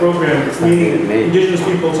radio program, meaning indigenous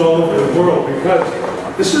peoples all over the world. Because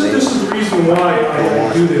this is the reason why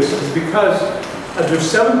I do this, is because there's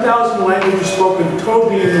 7,000 languages spoken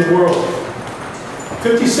totally in the world.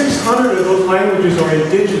 5,600 of those languages are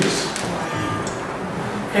indigenous.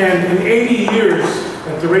 And in 80 years,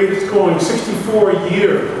 at the rate it's going, 64 a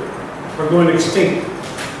year are going extinct.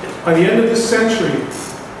 By the end of this century,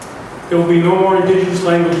 there will be no more indigenous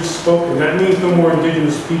languages spoken. That means no more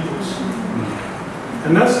indigenous peoples.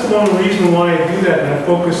 And that's the one reason why I do that, and I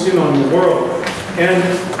focus in on the world. And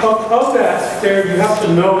of that, there you have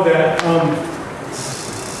to know that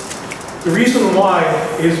the reason why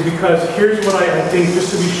is because here's what I think,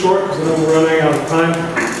 just to be short, because I know we're running out of time,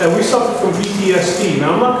 that we suffer from PTSD.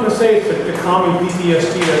 Now I'm not going to say it's the common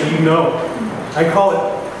PTSD that you know. I call it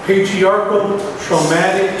patriarchal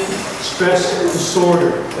traumatic stress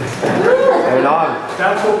disorder. Right on.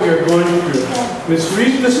 That's what we are going through.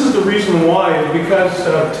 This is the reason why, is because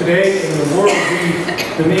today in the world,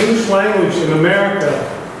 the English language in America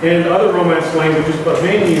and other Romance languages, but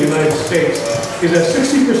mainly in the United States, is that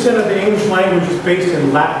 60% of the English language is based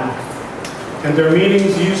in Latin. And their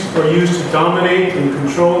meanings are used to dominate and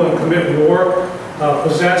control and commit war,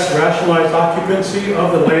 possess, rationalize occupancy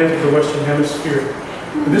of the lands of the Western Hemisphere.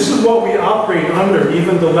 And this is what we operate under,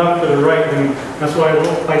 even the left or the right, and that's why I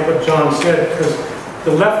don't like what John said, because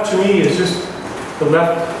the left to me is just the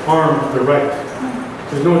left arm of the right.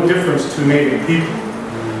 There's no difference to Native people,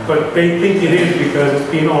 but they think it is because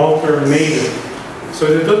it's being altered native. So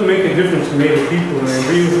it doesn't make a difference to Native people, and I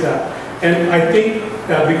agree with that. And I think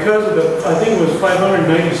that because of I think it was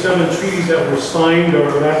 597 treaties that were signed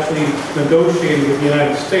or actually negotiated with the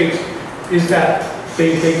United States, is that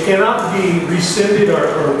they cannot be rescinded or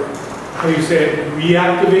how do you say it,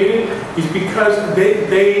 reactivated, is because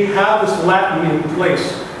they have this Latin in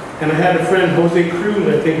place. And I had a friend, Jose Cruz,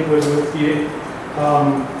 I think was with the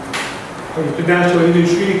National Indian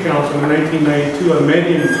Treaty Council in 1992. I met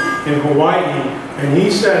him in Hawaii, and he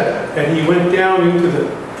said that he went down into the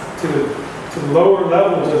lower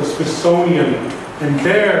levels of the Smithsonian, and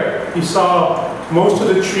there he saw most of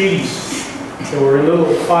the treaties. They were in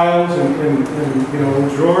little files and you know, in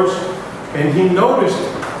drawers, and he noticed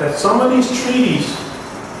that some of these treaties,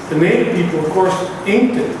 the Native people, of course,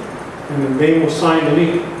 inked it, and the name was signed in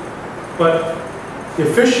ink. But the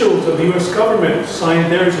officials of the U.S. government signed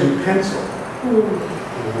theirs in pencil.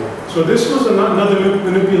 So this was another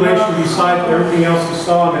manipulation besides everything else you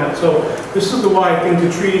saw in that. So this is why I think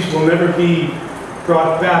the treaties will never be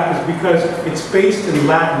brought back, is because it's based in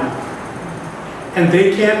Latin. And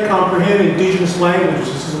they can't comprehend indigenous languages.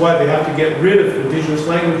 This is why they have to get rid of indigenous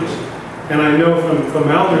languages. And I know from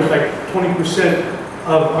elders, like 20%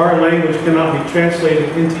 of our language cannot be translated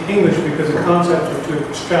into English because the concepts are too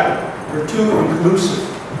abstract. They're too inclusive.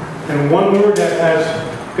 And one word that has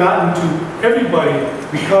gotten to everybody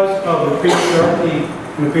because of the patriarchy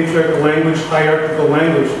and the patriarchal language, hierarchical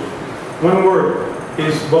language, one word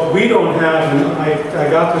is what we don't have, and I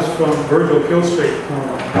got this from Virgil Killstraight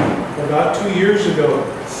about 2 years ago,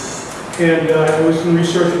 and I was in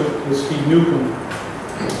research with Steve Newcomb,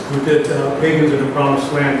 who did Pagans in the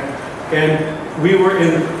Promised Land, and we were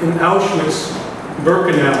in Auschwitz,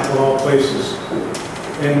 Birkenau, of all places,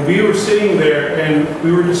 and we were sitting there, and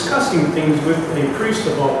we were discussing things with a priest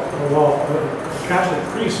of all, a Catholic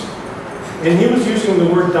priest, and he was using the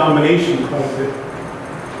word domination quite a bit.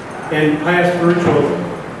 And I asked Virgil,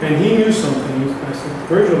 and he knew something. I said,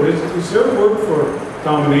 Virgil, is there a word for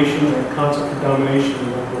domination, or a concept of domination?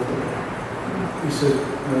 He said,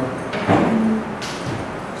 no.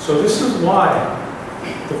 So this is why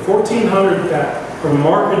the 1,400 that are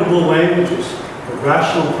marketable languages, the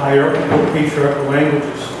rational, hierarchical, patriarchal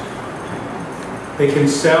languages, they can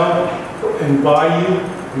sell and buy you,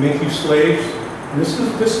 and make you slaves. And this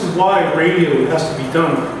is why radio has to be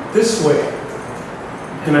done this way.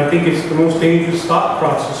 And I think it's the most dangerous thought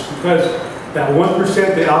process, because that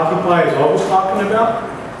 1% they occupy is always talking about.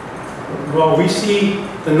 Well, we see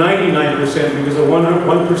the 99%, because the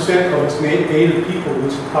 1% of its native people,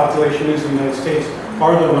 which the population is in the United States,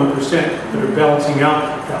 are the 1% that are balancing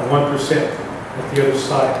out that 1% at the other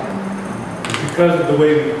side. Because of the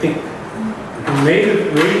way we think. And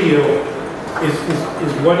native radio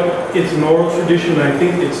is what it's an oral tradition, and I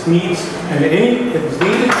think it needs, and it's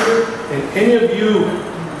needed here, and any of you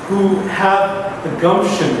who have the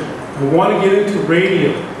gumption and want to get into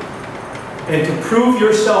radio and to prove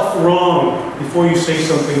yourself wrong before you say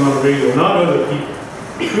something on the radio, not other people.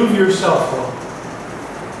 Prove yourself wrong.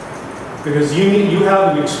 Because you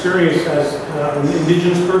have an experience as an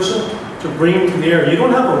indigenous person to bring to the air. You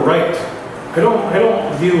don't have a right. I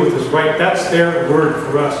don't deal with this right. That's their word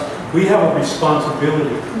for us. We have a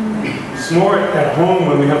responsibility. It's more at home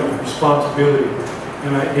when we have a responsibility.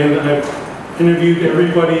 And I've interviewed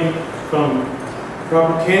everybody from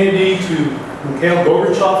Robert Kennedy to Mikhail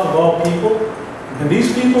Gorbachev, of all people. And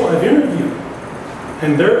these people I've interviewed.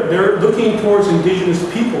 And they're looking towards indigenous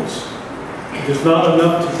peoples. There's not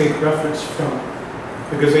enough to take reference from,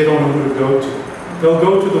 because they don't know who to go to. They'll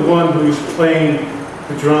go to the one who's playing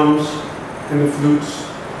the drums and the flutes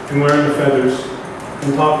and wearing the feathers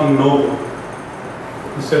and talking noble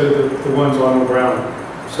instead of the ones on the ground.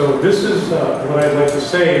 So this is what I'd like to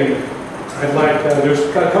say, and I'd like there's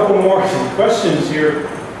a couple more questions here,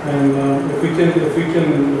 and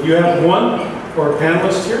if you have one for a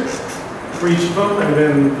panelist here for each of them, and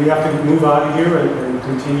then we have to move out of here and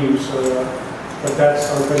continue. So, but that's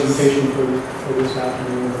our presentation for this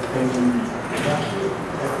afternoon. Thank you.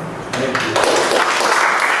 Thank you.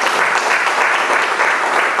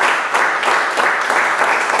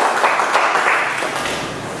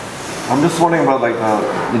 I'm just wondering about like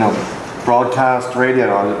broadcast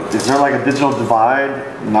radio. Is there like a digital divide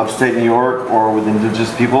in upstate New York or with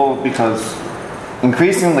indigenous people? Because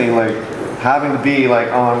increasingly, like having to be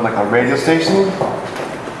like on like a radio station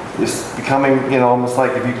is becoming, almost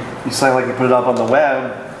like if you say like you put it up on the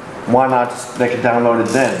web, why not just make it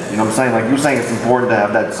downloaded then? You know what I'm saying? Like you're saying it's important to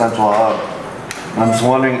have that central hub. And I'm just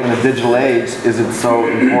wondering, in a digital age, is it so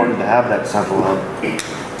important to have that central hub?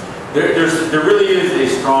 There really is a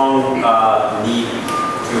strong need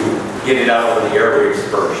to get it out over the airwaves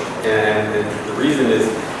first. And the reason is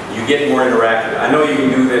you get more interaction. I know you can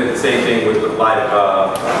do the same thing with live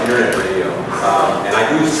internet radio. And I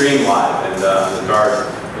do stream live, and the guard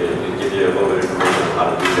will give you a little bit of information on how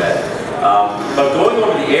to do that. But going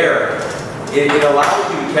over the air, it allows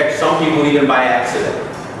you to catch some people even by accident.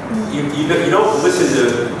 You don't listen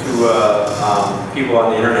to people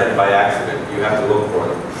on the internet by accident. You have to look for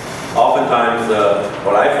them. Oftentimes,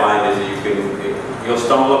 what I find is that you'll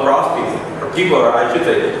stumble across people, or I should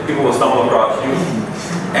say, people will stumble across you.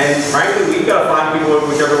 And frankly, we've got to find people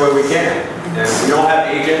whichever way we can. And we don't have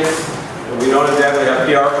agents, and we don't exactly have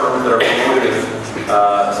PR firms that are promoting it.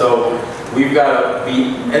 So we've got to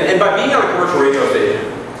be, and by being on a commercial radio station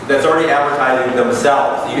that's already advertising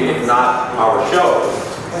themselves, even if not our shows,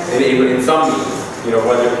 in some means,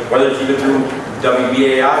 whether it's even through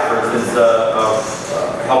WBAI, for instance,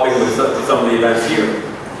 helping with some of the events here.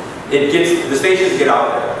 The stations get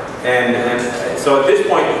out there. And so at this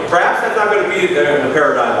point, perhaps that's not going to be the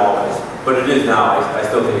paradigm always, but it is now. I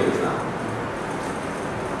still think it is now.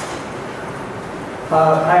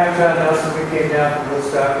 Hi, I'm John Nelson. We came down from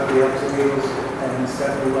Woodstock with the Elton Eagles and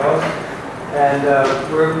Stephanie Wells. And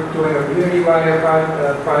we're doing a community radio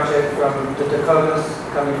project from the Dakotas,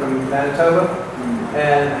 coming from Manitoba.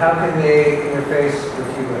 And how can they interface with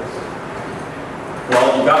you guys? Well,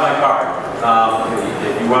 you got my card.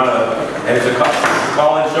 If you want to, and it's a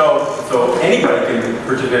call-in show, so anybody can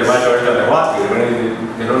participate in my show anytime they want to.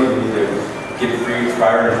 They don't even need to get free,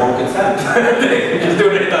 prior, and informed consent. They can just do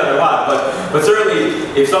it anytime they want. But certainly,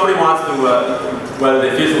 if somebody wants to, whether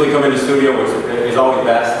they physically come in the studio, which is always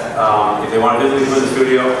best, if they want to physically come in the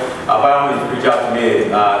studio, by all means, reach out to me,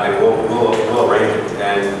 and we'll arrange it,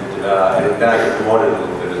 and then I can promote it a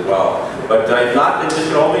little bit as well. But if not, then just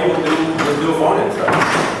at home, we'll do a phone-in.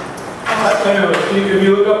 I know, if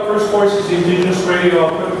you look up First Voices Indigenous Radio,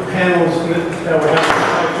 I'll put panels that were happening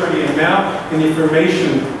at 5:30 and now, and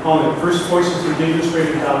information on it,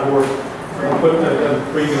 firstvoicesindigenousradio.org. I'll put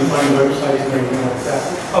where you can find websites and everything like that.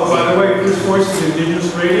 Oh, by the way, First Voices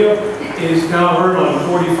Indigenous Radio is now heard on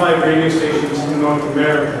 45 radio stations in North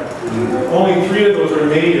America. Only 3 of those are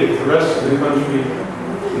native, the rest of the country,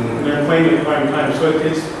 and they're playing at prime time. So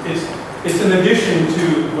it's an addition to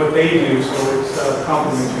what they do, so it's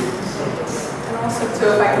complementary. And also, too,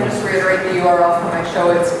 if I can just reiterate the URL for my show,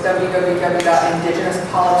 it's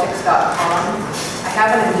www.indigenouspolitics.com. I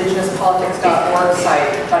have an indigenouspolitics.org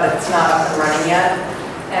site, but it's not up and running yet.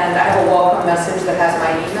 And I have a welcome message that has my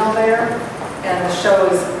email there. And the show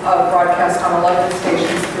is broadcast on 11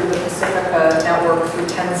 stations through the Pacifica network through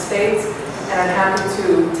 10 states. And I'm happy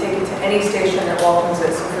to take it to any station that welcomes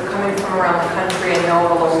it. So if you're coming from around the country and know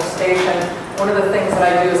of a local station, one of the things that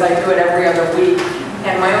I do is I do it every other week.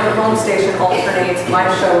 And my own home station alternates my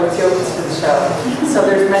show with Tiokasin show. So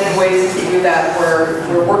there's many ways to do that where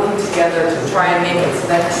we're working together to try and make it so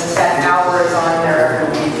that hour is on there every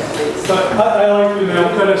week at least. But I like to now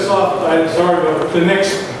cut us off. I'm sorry, but the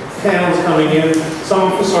next panel's coming in.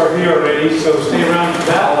 Some of us are here already, so stay around for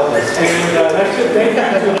that. And that's it. Thank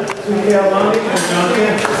you to Kehalani and John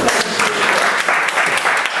Kane.